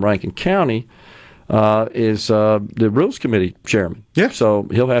Shanks from Rankin County is the Rules Committee chairman. Yeah. So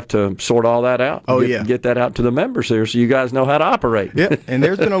he'll have to sort all that out. Get that out to the members here so you guys know how to operate. Yeah. And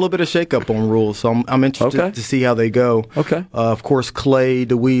there's been a little bit of shakeup on rules, so I'm interested to see how they go. Okay. Of course, Clay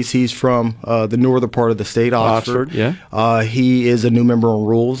DeWeese, he's from the northern part of the state, Oxford. Yeah. He is a new member on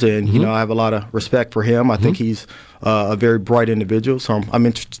rules, and I have a lot of respect for him. I think he's a very bright individual, so I'm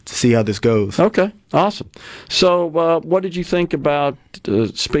interested to see how this goes. Okay, awesome. So what did you think about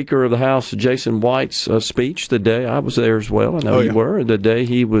Speaker of the House Jason White's speech the day? I was there as well. I know you were. The day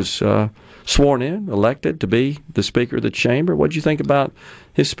he was sworn in, elected to be the Speaker of the Chamber. What did you think about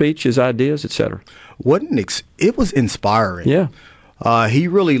his speech, his ideas, et cetera? It was inspiring. Yeah. He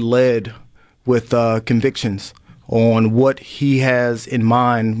really led with convictions on what he has in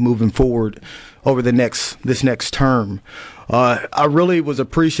mind moving forward over this next term. I really was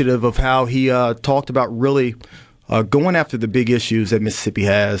appreciative of how he talked about really going after the big issues that Mississippi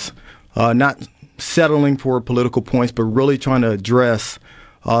has, not settling for political points, but really trying to address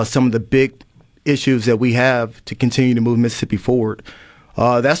some of the big issues that we have to continue to move Mississippi forward.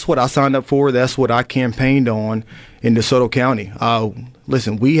 That's what I signed up for. That's what I campaigned on in DeSoto County.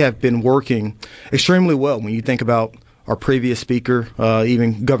 Listen, we have been working extremely well when you think about our previous speaker,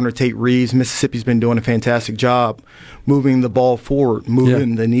 even Governor Tate Reeves. Mississippi's been doing a fantastic job moving the ball forward,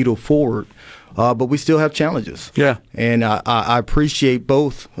 moving the needle forward. But we still have challenges. Yeah. And I appreciate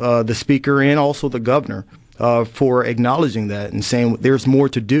both the speaker and also the governor for acknowledging that and saying there's more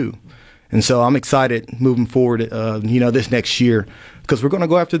to do. And so I'm excited moving forward, this next year, because we're going to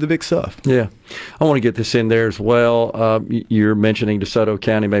go after the big stuff. Yeah. I want to get this in there as well. You're mentioning DeSoto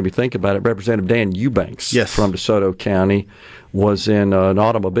County, made me think about it. Representative Dan Eubanks from DeSoto County was in an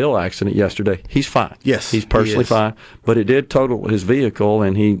automobile accident yesterday. He's fine. Yes, he's personally fine, but it did total his vehicle,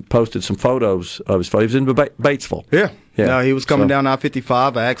 and he posted some photos of his phone. He was in Batesville. Yeah. No, he was coming down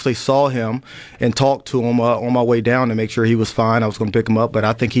I-55. I actually saw him and talked to him on my way down to make sure he was fine. I was going to pick him up, but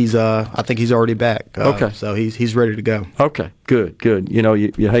I think he's already back. Okay. So he's ready to go. Okay. Good.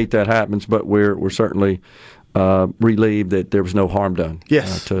 You hate that happens, but we're certainly relieved that there was no harm done.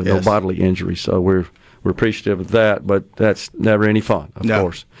 Yes. No bodily injury. So we're appreciative of that, but that's never any fun, of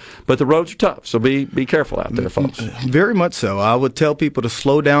course. But the roads are tough, so be careful out there, folks. Very much so. I would tell people to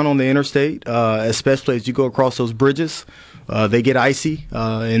slow down on the interstate, especially as you go across those bridges. They get icy,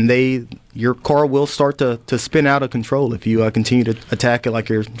 and your car will start to spin out of control if you continue to attack it like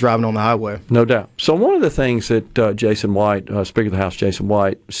you're driving on the highway. No doubt. So one of the things that Jason White, Speaker of the House Jason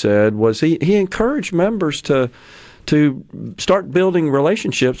White, said was he encouraged members to start building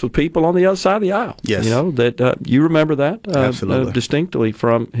relationships with people on the other side of the aisle. Yes. That you remember that Absolutely. Distinctly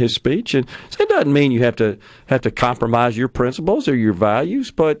from his speech. And so it doesn't mean you have to compromise your principles or your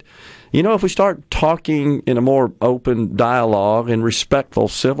values, but if we start talking in a more open dialogue and respectful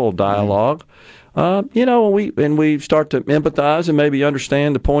civil dialogue, and we start to empathize and maybe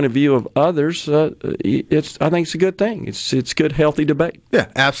understand the point of view of others, I think it's a good thing. It's good, healthy debate. Yeah,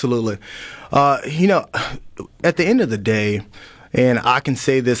 absolutely. At the end of the day, and I can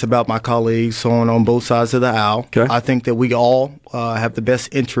say this about my colleagues on both sides of the aisle, I think that we all have the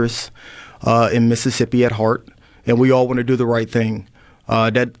best interests in Mississippi at heart, and we all want to do the right thing.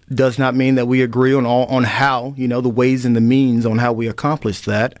 That does not mean that we agree on how, the ways and the means on how we accomplish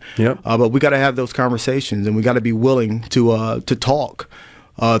that. Yep. But we got to have those conversations, and we got to be willing to talk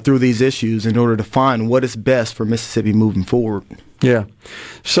through these issues in order to find what is best for Mississippi moving forward. Yeah.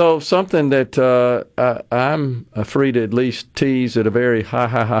 So something that I'm free to at least tease at a very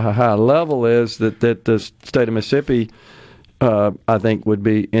high level is that the state of Mississippi, I think, would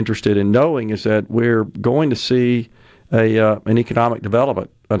be interested in knowing is that we're going to see an economic development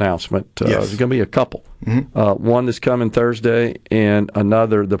announcement. There's going to be a couple. Mm-hmm. One that's coming Thursday and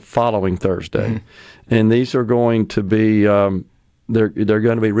another the following Thursday. Mm-hmm. and these are going to be they're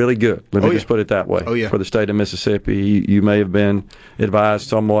going to be really good. Let me just put it that way. For the state of Mississippi, you may have been advised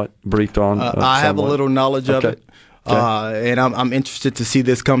somewhat, briefed on. I have a little knowledge of it. And I'm interested to see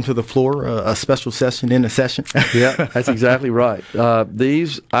this come to the floor, a special session in a session. Yeah, that's exactly right.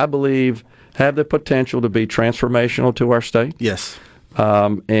 These, I believe, have the potential to be transformational to our state. Yes.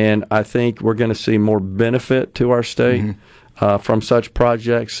 And I think we're going to see more benefit to our state from such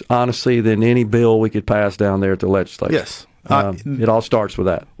projects, honestly, than any bill we could pass down there at the legislature. Yes. It all starts with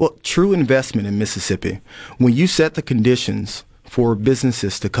that. Well, true investment in Mississippi, when you set the conditions for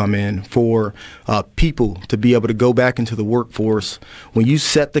businesses to come in, for people to be able to go back into the workforce, when you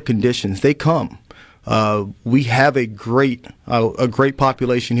set the conditions, they come. We have a great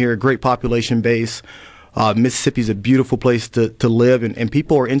population here, a great population base. Mississippi is a beautiful place to live, and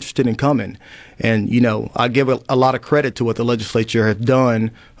people are interested in coming. And, I give a lot of credit to what the legislature has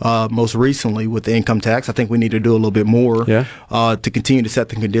done most recently with the income tax. I think we need to do a little bit more to continue to set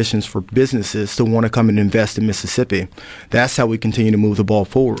the conditions for businesses to want to come and invest in Mississippi. That's how we continue to move the ball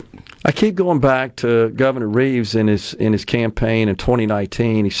forward. I keep going back to Governor Reeves in his campaign in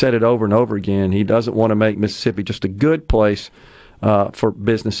 2019. He said it over and over again. He doesn't want to make Mississippi just a good place for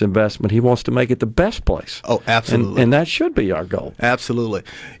business investment. He wants to make it the best place. Oh, absolutely. And that should be our goal. Absolutely.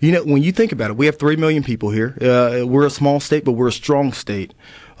 When you think about it, we have 3 million people here. We're a small state, but we're a strong state.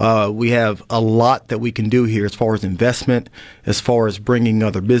 We have a lot that we can do here as far as investment, as far as bringing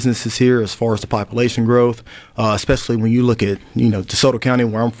other businesses here, as far as the population growth, especially when you look at, DeSoto County,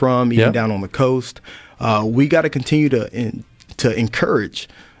 where I'm from, even down on the coast. We got to continue to encourage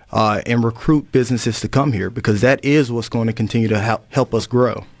and recruit businesses to come here, because that is what's going to continue to help us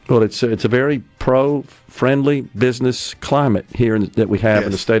grow. Well, it's a very pro-friendly business climate here that we have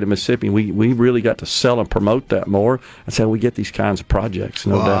in the state of Mississippi. We really got to sell and promote that more. That's how we get these kinds of projects,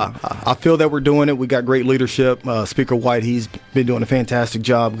 no doubt. I feel that we're doing it. We got great leadership. Speaker White, he's been doing a fantastic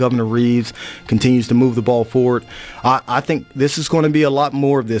job. Governor Reeves continues to move the ball forward. I think this is going to be a lot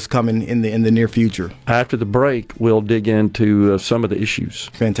more of this coming in the near future. After the break, we'll dig into some of the issues.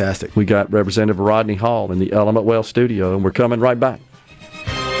 Fantastic. We got Representative Rodney Hall in the Element Well studio, and we're coming right back.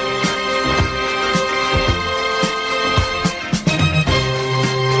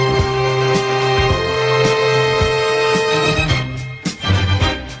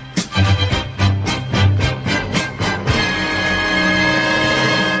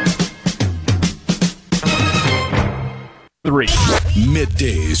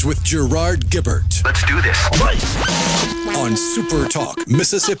 Middays with Gerard Gibert. Let's do this. On SuperTalk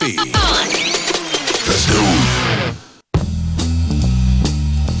Mississippi. Let's go.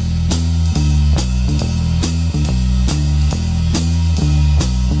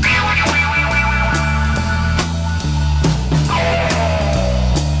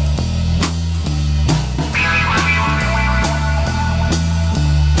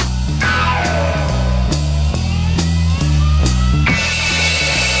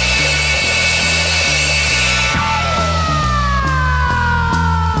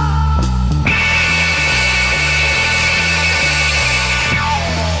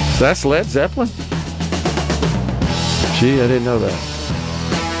 That's Led Zeppelin? Gee, I didn't know that.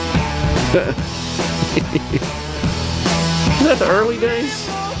 Is that the early days?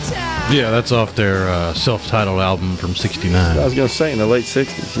 Yeah, that's off their self-titled album from '69. I was going to say in the late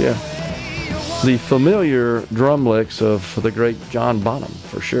 60s, yeah. The familiar drum licks of the great John Bonham,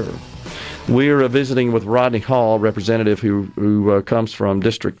 for sure. We're visiting with Rodney Hall, representative who comes from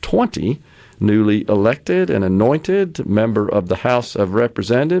District 20, newly elected and anointed member of the House of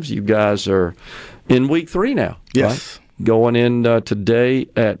Representatives. You guys are in week 3 now. Yes. Right? Going in today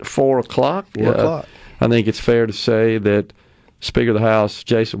at 4 o'clock. 4 o'clock. I think it's fair to say that Speaker of the House,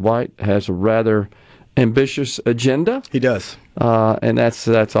 Jason White, has a rather ambitious agenda. He does. And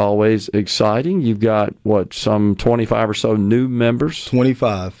that's always exciting. You've got, some 25 or so new members?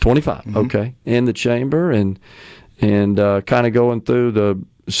 25. 25, mm-hmm. Okay. In the chamber and kind of going through the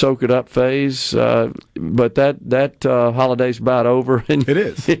soak it up phase, but that holiday's about over. And it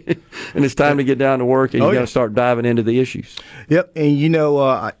is. And it's time to get down to work, and you got to start diving into the issues. Yep.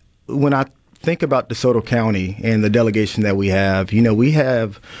 And, when I think about DeSoto County and the delegation that we have, we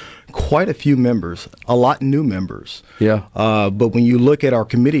have quite a few members, a lot new members. Yeah. But when you look at our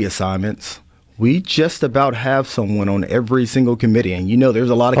committee assignments, we just about have someone on every single committee. And, there's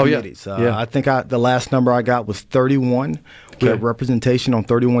a lot of committees. Yeah. I think the last number I got was 31. We have representation on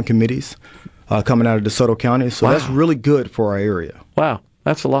 31 committees coming out of DeSoto County. So that's really good for our area. Wow.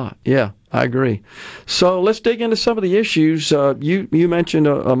 That's a lot. Yeah, I agree. So let's dig into some of the issues. You mentioned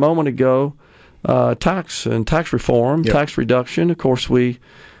a moment ago tax and tax reform, tax reduction. Of course, we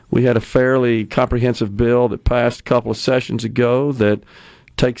We had a fairly comprehensive bill that passed a couple of sessions ago that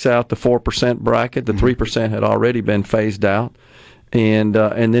takes out the 4% bracket. The 3% had already been phased out, and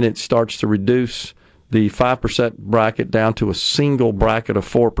then it starts to reduce the 5% bracket down to a single bracket of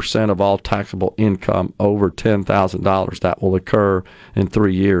 4% of all taxable income over $10,000. That will occur in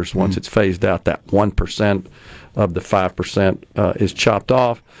 3 years. Once it's phased out, that 1% of the 5% is chopped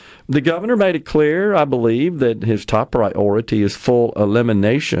off. The governor made it clear, I believe, that his top priority is full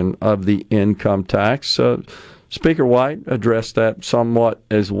elimination of the income tax. Speaker White addressed that somewhat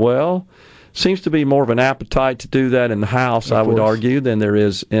as well. Seems to be more of an appetite to do that in the House, I would argue, than there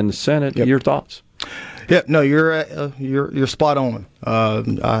is in the Senate. Yep. Your thoughts? Yeah, no, you're spot on.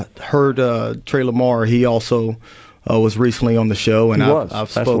 I heard Trey Lamar. He also was recently on the show, and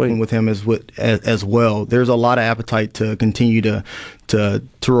I've spoken with him as well. There's a lot of appetite to continue to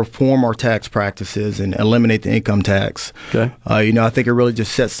reform our tax practices and eliminate the income tax. Okay. I think it really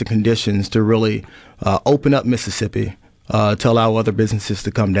just sets the conditions to really open up Mississippi to allow other businesses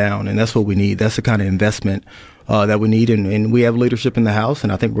to come down, and that's what we need. That's the kind of investment that we need, and we have leadership in the House,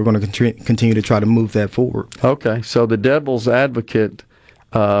 and I think we're going to continue to try to move that forward. Okay, so the devil's advocate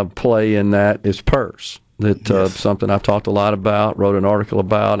play in that is PERS. That's something I've talked a lot about, wrote an article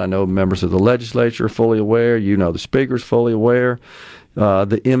about. I know members of the legislature are fully aware. The Speaker's fully aware.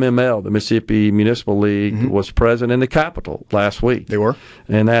 The MML, the Mississippi Municipal League, was present in the Capitol last week. They were.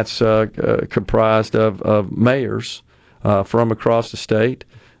 And that's comprised of mayors from across the state.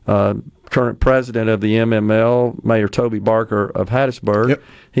 Current president of the MML, Mayor Toby Barker of Hattiesburg,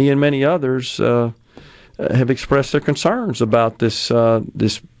 he and many others have expressed their concerns about this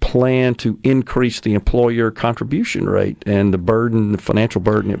plan to increase the employer contribution rate and the financial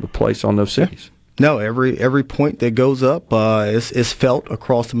burden it would place on those cities. No, every point that goes up is felt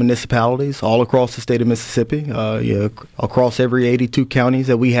across the municipalities, all across the state of Mississippi, across every 82 counties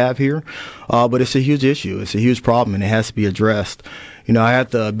that we have here. But it's a huge issue. It's a huge problem, and it has to be addressed. I had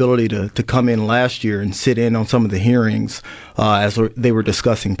the ability to come in last year and sit in on some of the hearings as they were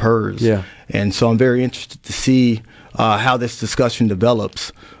discussing PERS. Yeah. And so I'm very interested to see how this discussion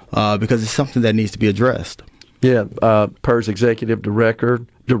develops because it's something that needs to be addressed. Yeah, PERS Executive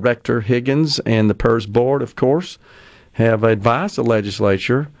Director Higgins and the PERS Board, of course, have advised the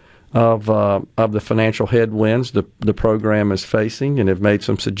legislature of the financial headwinds the program is facing and have made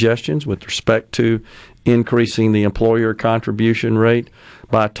some suggestions with respect to increasing the employer contribution rate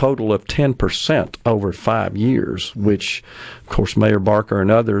by a total of 10% over 5 years, which, of course, Mayor Barker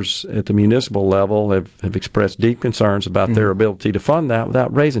and others at the municipal level have expressed deep concerns about their ability to fund that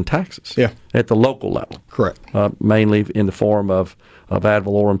without raising taxes at the local level. Correct. Mainly in the form of ad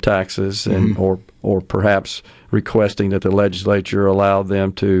valorem taxes and or perhaps requesting that the legislature allow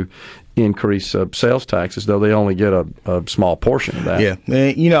them to increase sales taxes, though they only get a small portion of that. Yeah,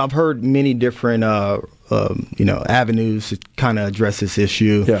 and, I've heard many different avenues to kind of address this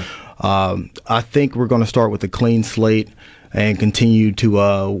issue. Yeah. I think we're going to start with a clean slate and continue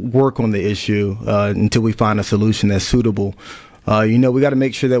to work on the issue until we find a solution that's suitable. We got to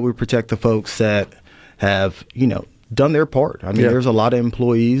make sure that we protect the folks that have done their part. I mean, there's a lot of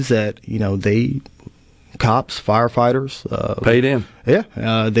employees that cops, firefighters. Paid in.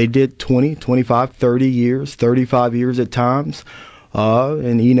 Yeah. They did 20, 25, 30 years, 35 years at times.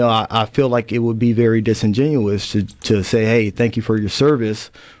 And I feel like it would be very disingenuous to say, hey, thank you for your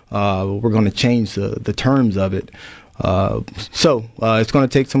service. We're going to change the terms of it. So it's going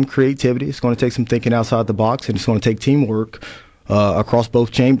to take some creativity. It's going to take some thinking outside the box, and it's going to take teamwork across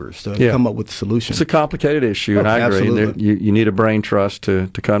both chambers to come up with a solution. It's a complicated issue, and I agree. You need a brain trust to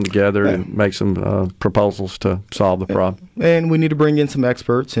come together and make some proposals to solve the problem. And we need to bring in some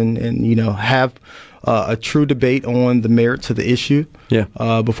experts and have a true debate on the merits of the issue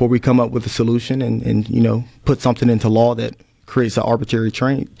before we come up with a solution and put something into law that creates an arbitrary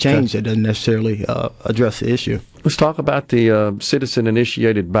change that doesn't necessarily address the issue. Let's talk about the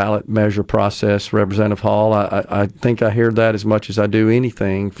citizen-initiated ballot measure process, Representative Hall. I think I hear that as much as I do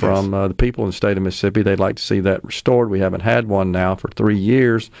anything from the people in the state of Mississippi. They'd like to see that restored. We haven't had one now for 3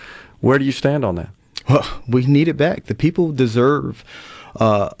 years. Where do you stand on that? Well, we need it back. The people deserve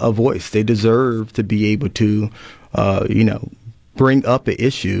a voice. They deserve to be able to, bring up an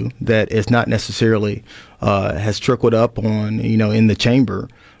issue that is not necessarily has trickled up on, in the chamber,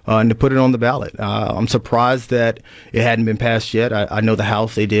 and to put it on the ballot. I'm surprised that it hadn't been passed yet. I know the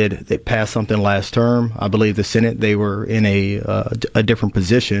House, they passed something last term. I believe the Senate, they were in a different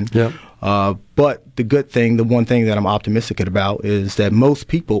position. Yeah. But the one thing that I'm optimistic about is that most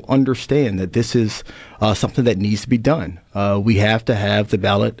people understand that this is something that needs to be done. We have to have the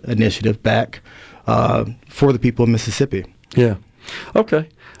ballot initiative back for the people of Mississippi. Yeah. Okay.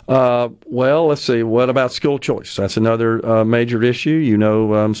 Well, let's see. What about school choice? That's another major issue. You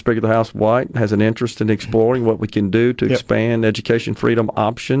know, Speaker of the House White has an interest in exploring what we can do to expand education freedom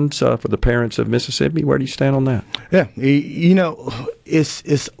options for the parents of Mississippi. Where do you stand on that? Yeah, you know,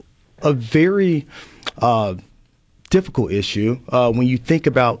 it's a very difficult issue when you think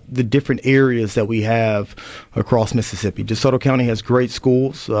about the different areas that we have across Mississippi. DeSoto County has great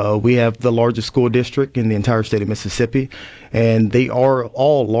schools. We have the largest school district in the entire state of Mississippi, and they are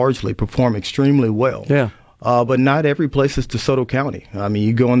all largely perform extremely well. Yeah. But not every place is DeSoto County. I mean,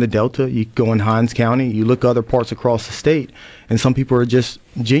 you go in the Delta, you go in Hinds County, you look other parts across the state, and some people are just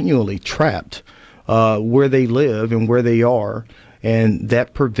genuinely trapped where they live and where they are. And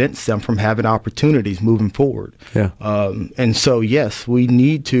that prevents them from having opportunities moving forward. Yeah. And so, yes, we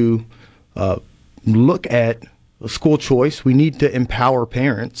need to look at school choice. We need to empower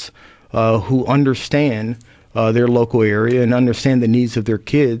parents who understand their local area and understand the needs of their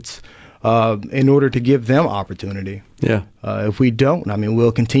kids in order to give them opportunity. Yeah. If we don't, I mean,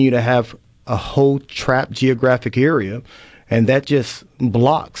 we'll continue to have a whole trapped geographic area, and that just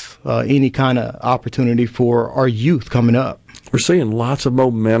blocks any kind of opportunity for our youth coming up. We're seeing lots of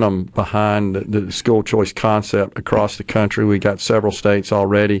momentum behind the school choice concept across the country. We got several states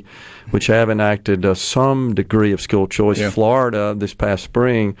already which have enacted some degree of school choice. Yeah. Florida this past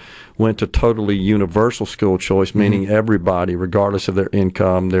spring went to totally universal school choice, meaning everybody, regardless of their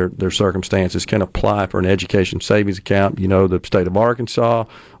income, their circumstances, can apply for an education savings account. You know, the state of Arkansas,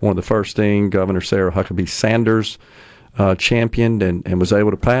 one of the first things Governor Sarah Huckabee Sanders championed and was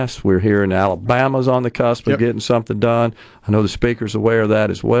able to pass. We're here in Alabama's on the cusp of getting something done. I know the Speaker's aware of that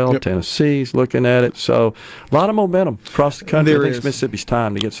as well. Tennessee's looking at it. So a lot of momentum across the country. I think it's Mississippi's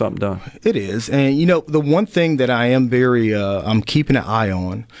time to get something done. It is. And, you know, the one thing that I am very, I'm keeping an eye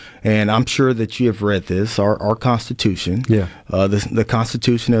on, and I'm sure that you have read this, our Constitution. Yeah. The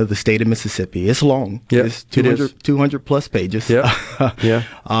Constitution of the state of Mississippi. It's long. Yeah, it's 200 plus pages. Yeah.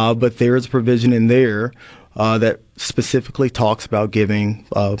 But there is a provision in there that specifically talks about giving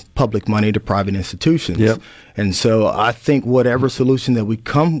public money to private institutions. Yep. And so I think whatever solution that we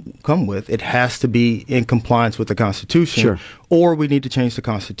come with, it has to be in compliance with the Constitution. Sure. Or we need to change the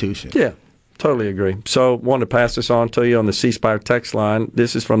Constitution. Yeah, totally agree. So wanted to pass this on to you on the C Spire text line.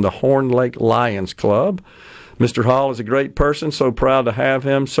 This is from the Horn Lake Lions Club. Mr. Hall is a great person, so proud to have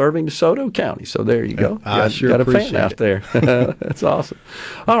him serving DeSoto County. So there you go. I sure got a appreciate fan out there. That's awesome.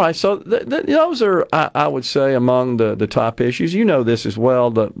 All right, so those are, I would say, among the top issues. You know this as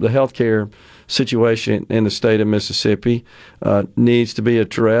well, the healthcare situation in the state of Mississippi needs to be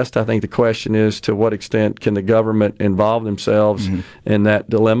addressed. I think the question is, to what extent can the government involve themselves in that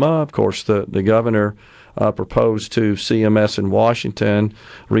dilemma? Of course, the governor proposed to CMS in Washington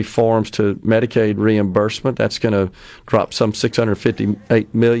reforms to Medicaid reimbursement. That's going to drop some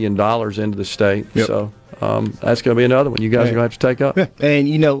 $658 million into the state. Yep. So that's going to be another one you guys are going to have to take up. Yeah. And,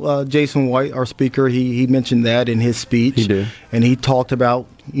 you know, Jason White, our speaker, he mentioned that in his speech. He did. And he talked about,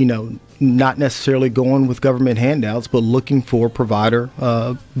 you know, not necessarily going with government handouts, but looking for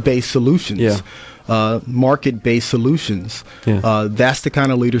provider-based solutions. Yeah. Market-based solutions. Yeah. That's the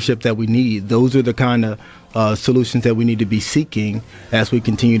kind of leadership that we need. Those are the kind of solutions that we need to be seeking as we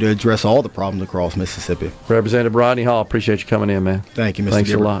continue to address all the problems across Mississippi. Representative Rodney Hall, appreciate you coming in, man. Thank you, Mr. Thanks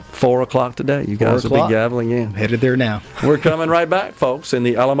Gibert. a lot. 4 o'clock today. You guys will be gaveling in. Headed there now. We're coming right back, folks, in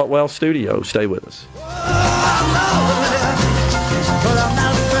the Element Well studio. Stay with us.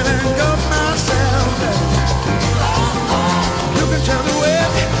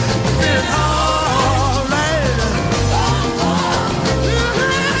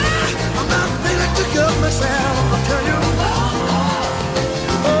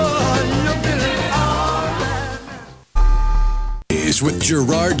 With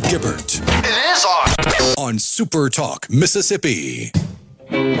Gerard Gibert. It is on SuperTalk Mississippi.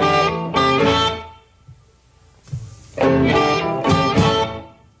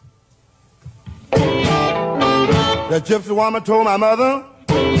 The gypsy woman told my mother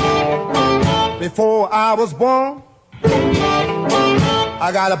before I was born, I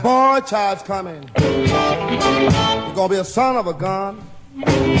got a boy child's coming. He's gonna be a son of a gun.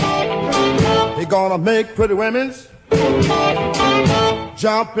 He's gonna make pretty women's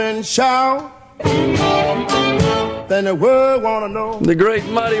jump and shout. Then the world wanna know the great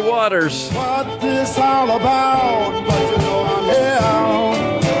Muddy Waters. What this all about? But you know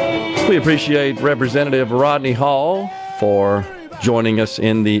I'm here. We appreciate Representative Rodney Hall for joining us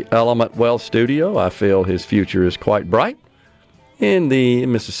in the Element Well studio. I feel his future is quite bright in the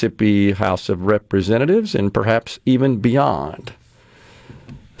Mississippi House of Representatives and perhaps even beyond.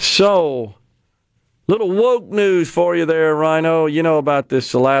 So Little woke news for you there, Rhino. You know about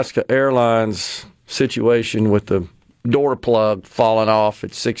this Alaska Airlines situation with the door plug falling off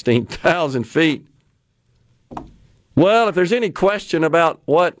at 16,000 feet. Well, if there's any question about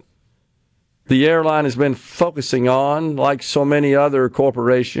what the airline has been focusing on, like so many other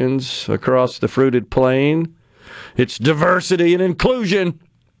corporations across the fruited plain, it's diversity and inclusion.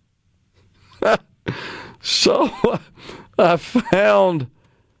 So I found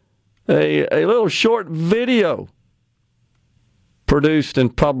a little short video produced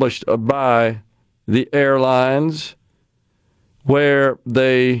and published by the airlines where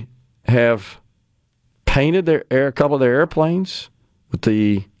they have painted a couple of their airplanes with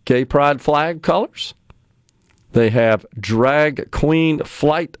the gay pride flag colors. They have drag queen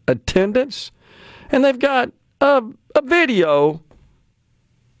flight attendants, and they've got a video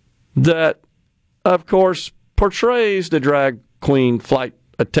that, of course, portrays the drag queen flight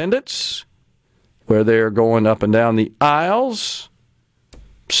attendants, where they're going up and down the aisles,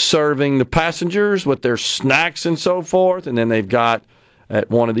 serving the passengers with their snacks and so forth. And then they've got,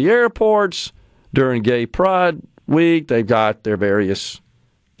 at one of the airports during Gay Pride Week, they've got their various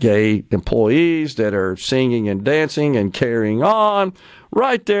gay employees that are singing and dancing and carrying on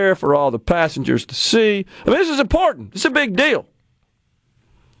right there for all the passengers to see. I mean, this is important. It's a big deal.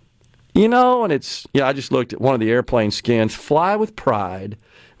 You know, and I just looked at one of the airplane skins, Fly with Pride,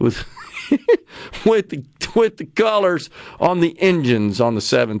 with with the colors on the engines on the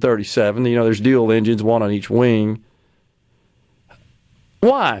 737. You know, there's dual engines, one on each wing.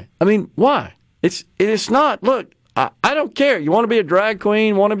 Why? I mean, why? It's not, look, I don't care. You want to be a drag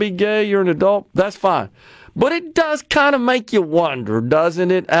queen, want to be gay, you're an adult, that's fine. But it does kind of make you wonder, doesn't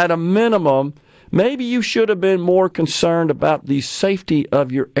it? At a minimum, maybe you should have been more concerned about the safety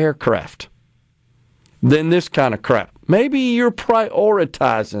of your aircraft than this kind of crap. Maybe you're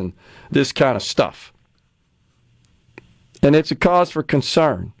prioritizing this kind of stuff. And it's a cause for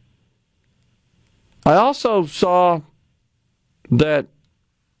concern. I also saw that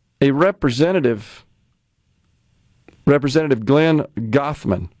a Representative Glenn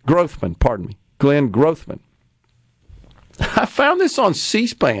Grothman, I found this on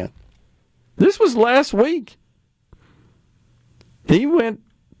C-SPAN. This was last week. He went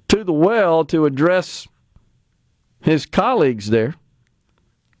to the well to address his colleagues there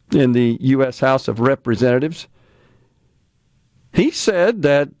in the U.S. House of Representatives. He said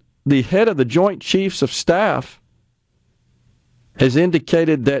that the head of the Joint Chiefs of Staff has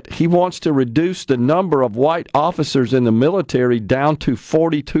indicated that he wants to reduce the number of white officers in the military down to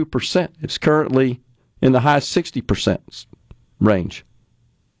 42%. It's currently in the high 60% range.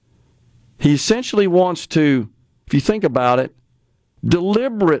 He essentially wants to, if you think about it,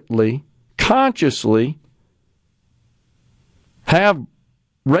 deliberately, consciously have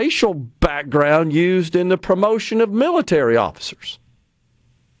racial background used in the promotion of military officers.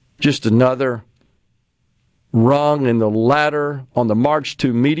 Just another rung in the ladder on the march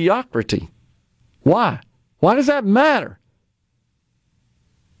to mediocrity. Why? Why does that matter?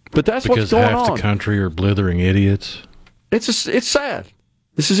 But that's what's going on. Because half the country are blithering idiots. It's sad.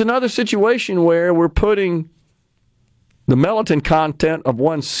 This is another situation where we're putting the melatonin content of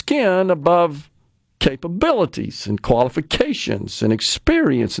one's skin above capabilities and qualifications and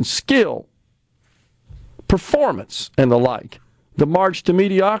experience and skill, performance and the like. The march to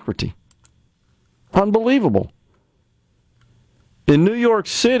mediocrity. Unbelievable. In New York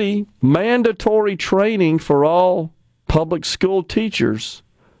City, mandatory training for all public school teachers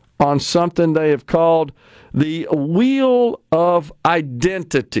on something they have called the Wheel of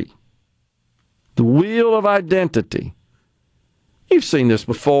Identity. The Wheel of Identity. You've seen this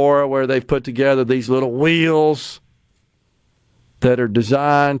before where they've put together these little wheels that are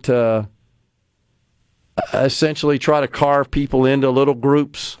designed to essentially try to carve people into little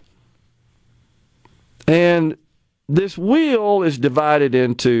groups. And this wheel is divided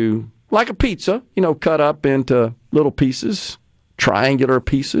into, like a pizza, cut up into little pieces, triangular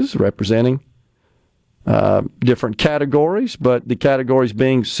pieces representing different categories, but the categories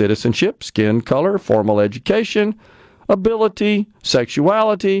being citizenship, skin color, formal education, ability,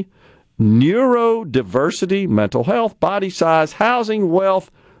 sexuality, neurodiversity, mental health, body size, housing, wealth,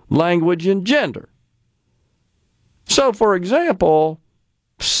 language, and gender. So, for example,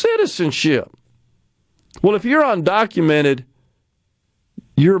 citizenship. Well, if you're undocumented,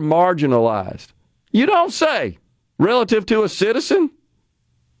 you're marginalized. You don't say relative to a citizen.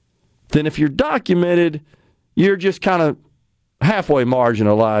 Then if you're documented, you're just kind of halfway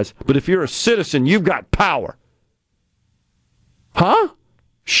marginalized. But if you're a citizen, you've got power. Huh?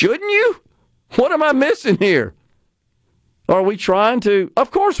 Shouldn't you? What am I missing here? Are we trying to?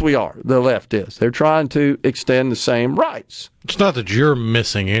 Of course we are, the left is. They're trying to extend the same rights. It's not that you're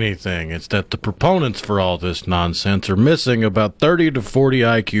missing anything. It's that the proponents for all this nonsense are missing about 30 to 40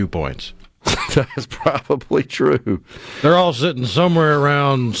 IQ points. That's probably true. They're all sitting somewhere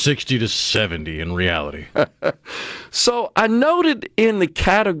around 60 to 70 in reality. So I noted in the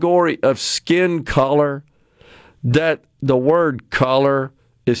category of skin color that the word color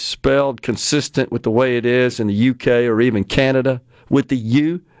is spelled consistent with the way it is in the UK or even Canada with the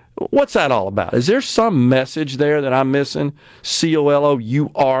U. What's that all about? Is there some message there that I'm missing?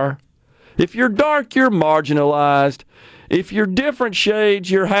 COLOUR. If you're dark, you're marginalized. If you're different shades,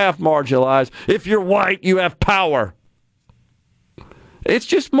 you're half marginalized. If you're white, you have power. It's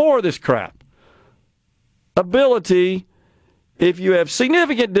just more of this crap. Ability. If you have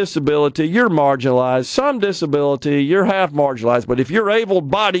significant disability, you're marginalized. Some disability, you're half marginalized. But if you're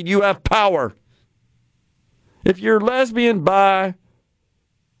able-bodied, you have power. If you're lesbian, bi,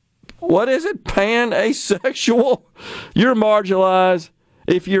 what is it? Pan-asexual, you're marginalized.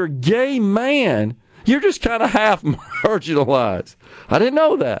 If you're a gay man, you're just kind of half marginalized. I didn't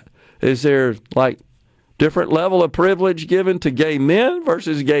know that. Is there, like, different level of privilege given to gay men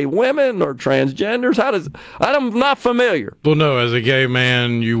versus gay women or transgenders? I'm not familiar. Well, no, as a gay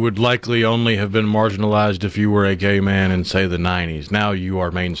man, you would likely only have been marginalized if you were a gay man in, say, the 90s. Now you are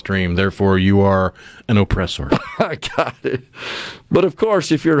mainstream. Therefore, you are an oppressor. I got it. But, of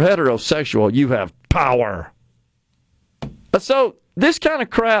course, if you're heterosexual, you have power. So this kind of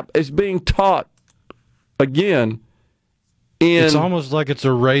crap is being taught, again, it's almost like it's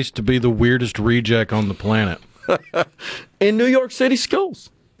a race to be the weirdest reject on the planet. In New York City schools,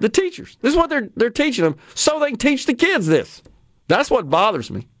 the teachers. This is what they're teaching them so they can teach the kids this. That's what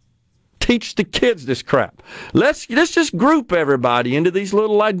bothers me. Teach the kids this crap. Let's just group everybody into these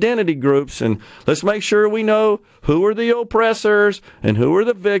little identity groups, and let's make sure we know who are the oppressors and who are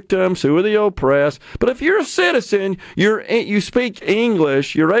the victims, who are the oppressed. But if you're a citizen, you speak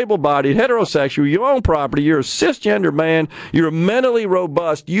English, you're able-bodied, heterosexual, you own property, you're a cisgender man, you're mentally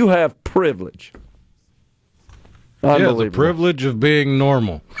robust, you have privilege. Unbelievable. Yeah, the privilege of being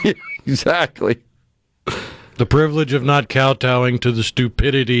normal. Exactly. The privilege of not kowtowing to the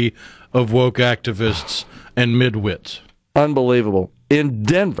stupidity of woke activists and midwits. Unbelievable. In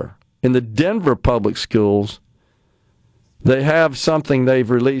Denver, in the Denver public schools, they have something they've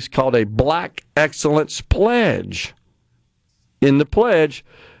released called a Black Excellence Pledge. In the pledge,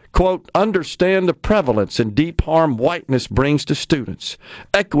 quote, understand the prevalence and deep harm whiteness brings to students,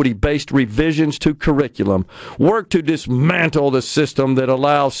 equity-based revisions to curriculum, work to dismantle the system that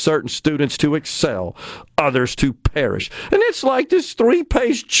allows certain students to excel, others to perish. And it's like this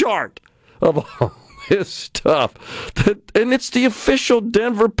 3-page chart of all this stuff. And it's the official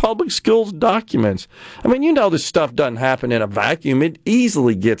Denver Public Schools documents. I mean, you know this stuff doesn't happen in a vacuum. It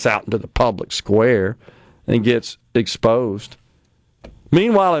easily gets out into the public square and gets exposed.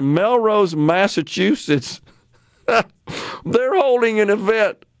 Meanwhile, in Melrose, Massachusetts, they're holding an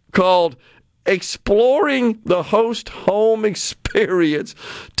event called Exploring the Host Home Experience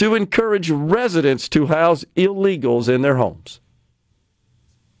to encourage residents to house illegals in their homes.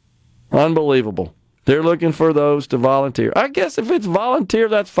 Unbelievable. They're looking for those to volunteer. I guess if it's volunteer,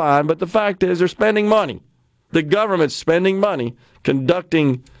 that's fine, but the fact is they're spending money. The government's spending money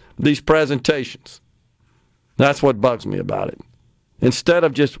conducting these presentations. That's what bugs me about it. Instead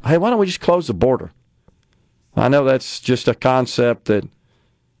of just, hey, why don't we just close the border? I know that's just a concept that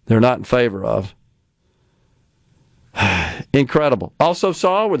they're not in favor of. Incredible. Also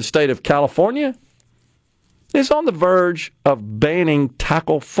saw where the state of California is on the verge of banning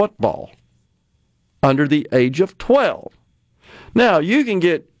tackle football under the age of 12. Now, you can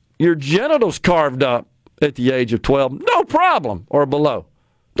get your genitals carved up at the age of 12, no problem, or below.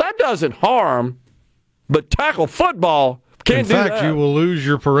 That doesn't harm, but tackle football can't do that. In fact, you will lose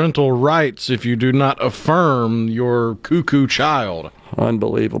your parental rights if you do not affirm your cuckoo child.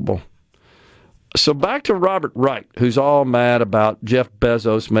 Unbelievable. So back to Robert Wright, who's all mad about Jeff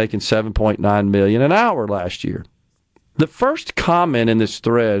Bezos making $7.9 million an hour last year. The first comment in this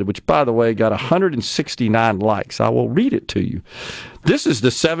thread, which, by the way, got 169 likes, I will read it to you. This is the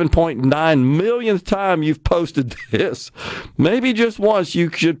 7.9 millionth time you've posted this. Maybe just once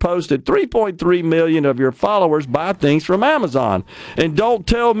you should post it. 3.3 million of your followers buy things from Amazon. And don't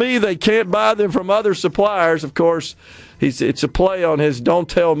tell me they can't buy them from other suppliers. Of course, it's a play on his don't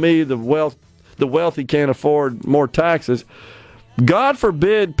tell me the wealthy can't afford more taxes. God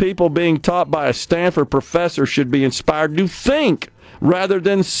forbid people being taught by a Stanford professor should be inspired to think rather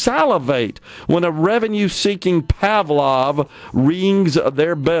than salivate when a revenue-seeking Pavlov rings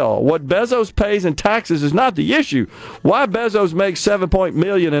their bell. What Bezos pays in taxes is not the issue. Why Bezos makes $7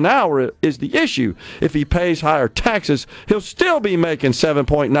 million an hour is the issue. If he pays higher taxes, he'll still be making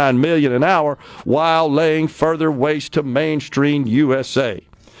 $7.9 million an hour while laying further waste to mainstream USA.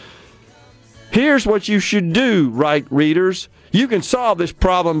 Here's what you should do, right, readers? You can solve this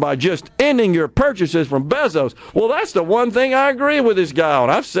problem by just ending your purchases from Bezos. Well, that's the one thing I agree with this guy on.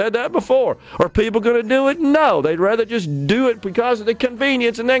 I've said that before. Are people going to do it? No. They'd rather just do it because of the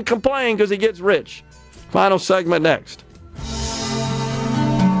convenience and then complain because he gets rich. Final segment next.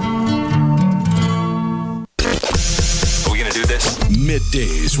 Are we going to do this?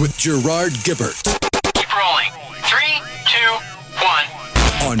 Middays with Gerard Gibert. Keep rolling. 3, 2, 1.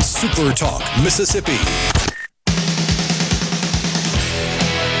 On SuperTalk Mississippi.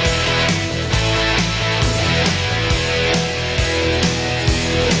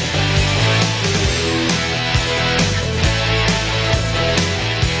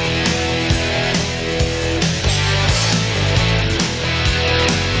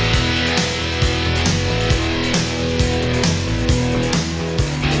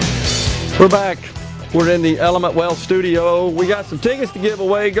 We're back. We're in the Element Well studio. We got some tickets to give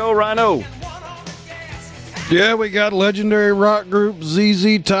away. Go, Rhino. Yeah, we got legendary rock group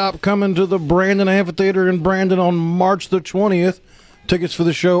ZZ Top coming to the Brandon Amphitheater in Brandon on March the 20th. Tickets for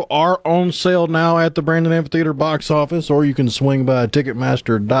the show are on sale now at the Brandon Amphitheater box office, or you can swing by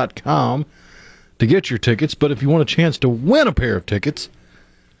Ticketmaster.com to get your tickets. But if you want a chance to win a pair of tickets,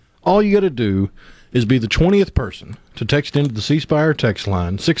 all you got to do is be the 20th person to text into the C Spire text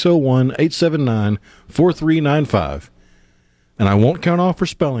line, 601-879-4395. And I won't count off for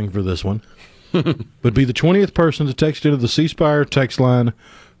spelling for this one, but be the 20th person to text into the C Spire text line,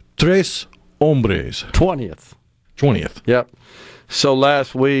 Tres Hombres. 20th. 20th. Yep. So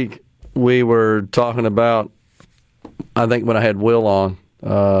last week we were talking about, I think when I had Will on,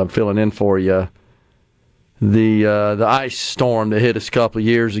 filling in for you, the ice storm that hit us a couple of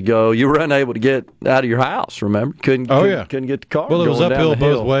years ago. You were unable to get out of your house, remember? Couldn't get the car. Well, it was uphill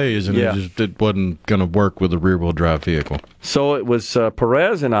both ways, and yeah. it wasn't going to work with a rear-wheel drive vehicle. So it was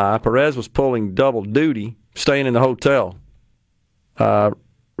Perez and I. Perez was pulling double duty, staying in the hotel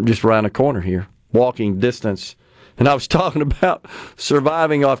just around the corner here, walking distance. And I was talking about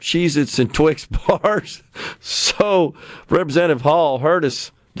surviving off Cheez-Its and Twix bars. So Representative Hall heard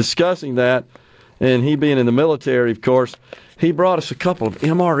us discussing that. And he being in the military, of course, he brought us a couple of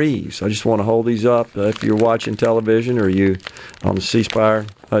MREs. I just want to hold these up if you're watching television or you on the C Spire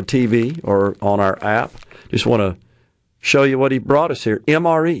TV or on our app. Just want to show you what he brought us here.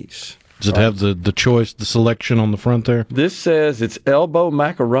 MREs. Does it have the choice, the selection on the front there? This says it's elbow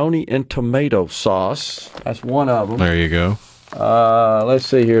macaroni and tomato sauce. That's one of them. There you go. Let's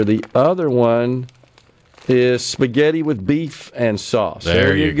see here. The other one is spaghetti with beef and sauce.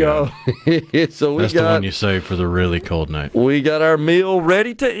 There you go. So that's the one you save for the really cold night. We got our meal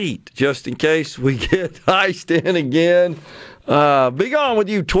ready to eat, just in case we get iced in again. Be gone with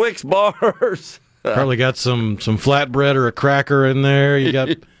you Twix bars. Probably got some flatbread or a cracker in there. You got,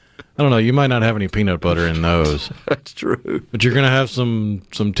 I don't know, you might not have any peanut butter in those. That's true. But you're going to have some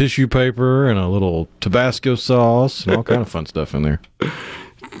tissue paper and a little Tabasco sauce and all kind of fun stuff in there.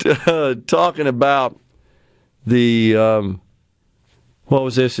 Talking about the what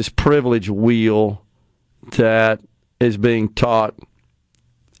was this privilege wheel that is being taught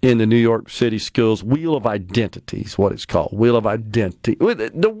in the New York City schools. Wheel of identity is what it's called. Wheel of identity.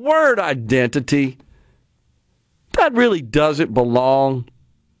 The word identity, that really doesn't belong,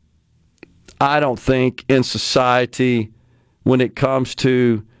 I don't think, in society when it comes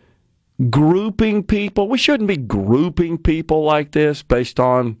to grouping people. We shouldn't be grouping people like this based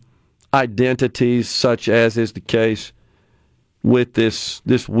on identities, such as is the case with this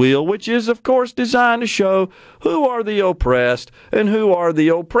wheel, which is, of course, designed to show who are the oppressed and who are the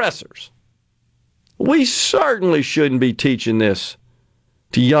oppressors. We certainly shouldn't be teaching this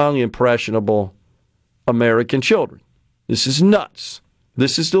to young, impressionable American children. This is nuts.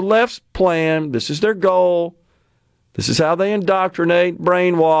 This is the left's plan. This is their goal. This is how they indoctrinate,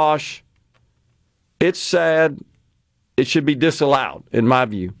 brainwash. It's sad. It should be disallowed, in my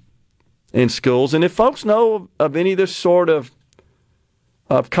view, in schools. And if folks know of any of this sort of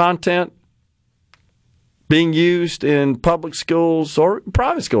content being used in public schools or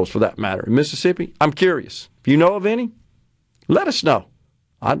private schools, for that matter, in Mississippi, I'm curious. If you know of any, let us know.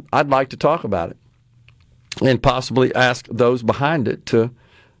 I'd like to talk about it and possibly ask those behind it to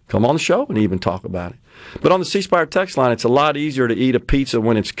come on the show and even talk about it. But on the C Spire text line, it's a lot easier to eat a pizza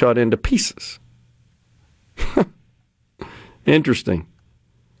when it's cut into pieces. Interesting.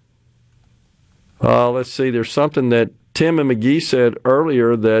 Let's see. There's something that Tim and McGee said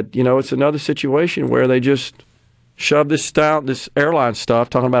earlier that, it's another situation where they just shove this airline stuff,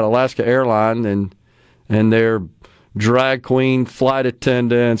 talking about Alaska Airline and their drag queen flight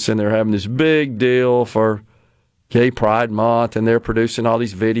attendants, and they're having this big deal for Gay Pride Month, and they're producing all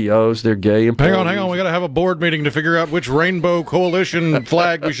these videos. They're gay employees. Hang on. We got to have a board meeting to figure out which Rainbow Coalition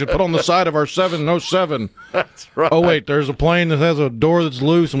flag we should put on the side of our 707. That's right. Oh, wait, there's a plane that has a door that's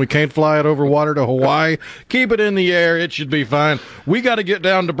loose and we can't fly it over water to Hawaii. Keep it in the air. It should be fine. We got to get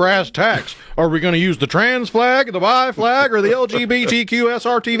down to brass tacks. Are we going to use the trans flag, the bi flag, or the LGBTQ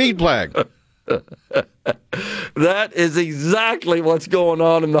SRTV flag? That is exactly what's going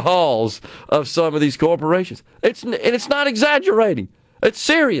on in the halls of some of these corporations. It's not exaggerating. It's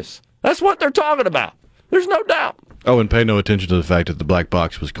serious. That's what they're talking about. There's no doubt. Oh, and pay no attention to the fact that the black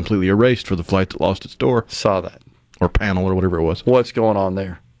box was completely erased for the flight that lost its door. Saw that. Or panel or whatever it was. What's going on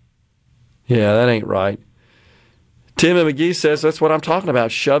there? Yeah, that ain't right. Tim and McGee says that's what I'm talking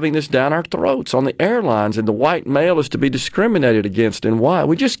about, shoving this down our throats on the airlines, and the white male is to be discriminated against, and why?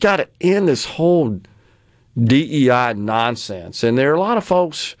 We just got to end this whole DEI nonsense. And there are a lot of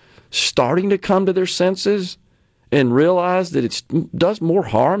folks starting to come to their senses and realize that it does more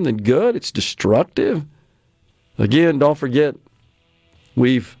harm than good. It's destructive. Again, don't forget,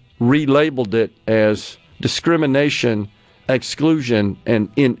 we've relabeled it as discrimination, exclusion,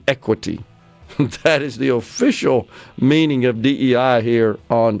 and inequity. That is the official meaning of DEI here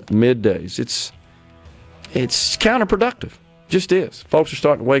on Middays. It's counterproductive. Just is. Folks are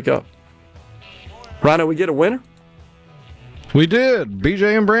starting to wake up. Rhino, we get a winner? We did.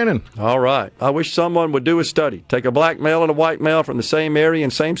 BJ and Brandon. All right. I wish someone would do a study. Take a black male and a white male from the same area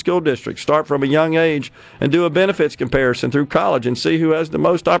and same school district. Start from a young age and do a benefits comparison through college and see who has the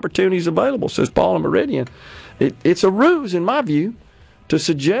most opportunities available, says Paul and Meridian. It's a ruse, in my view, to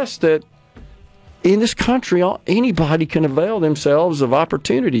suggest that in this country, anybody can avail themselves of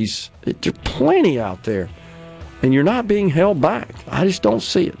opportunities. There's plenty out there, and you're not being held back. I just don't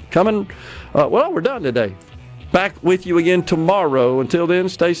see it. We're done today. Back with you again tomorrow. Until then,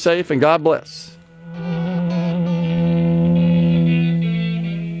 stay safe and God bless.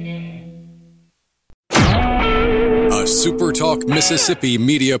 A SuperTalk Mississippi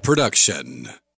Media production.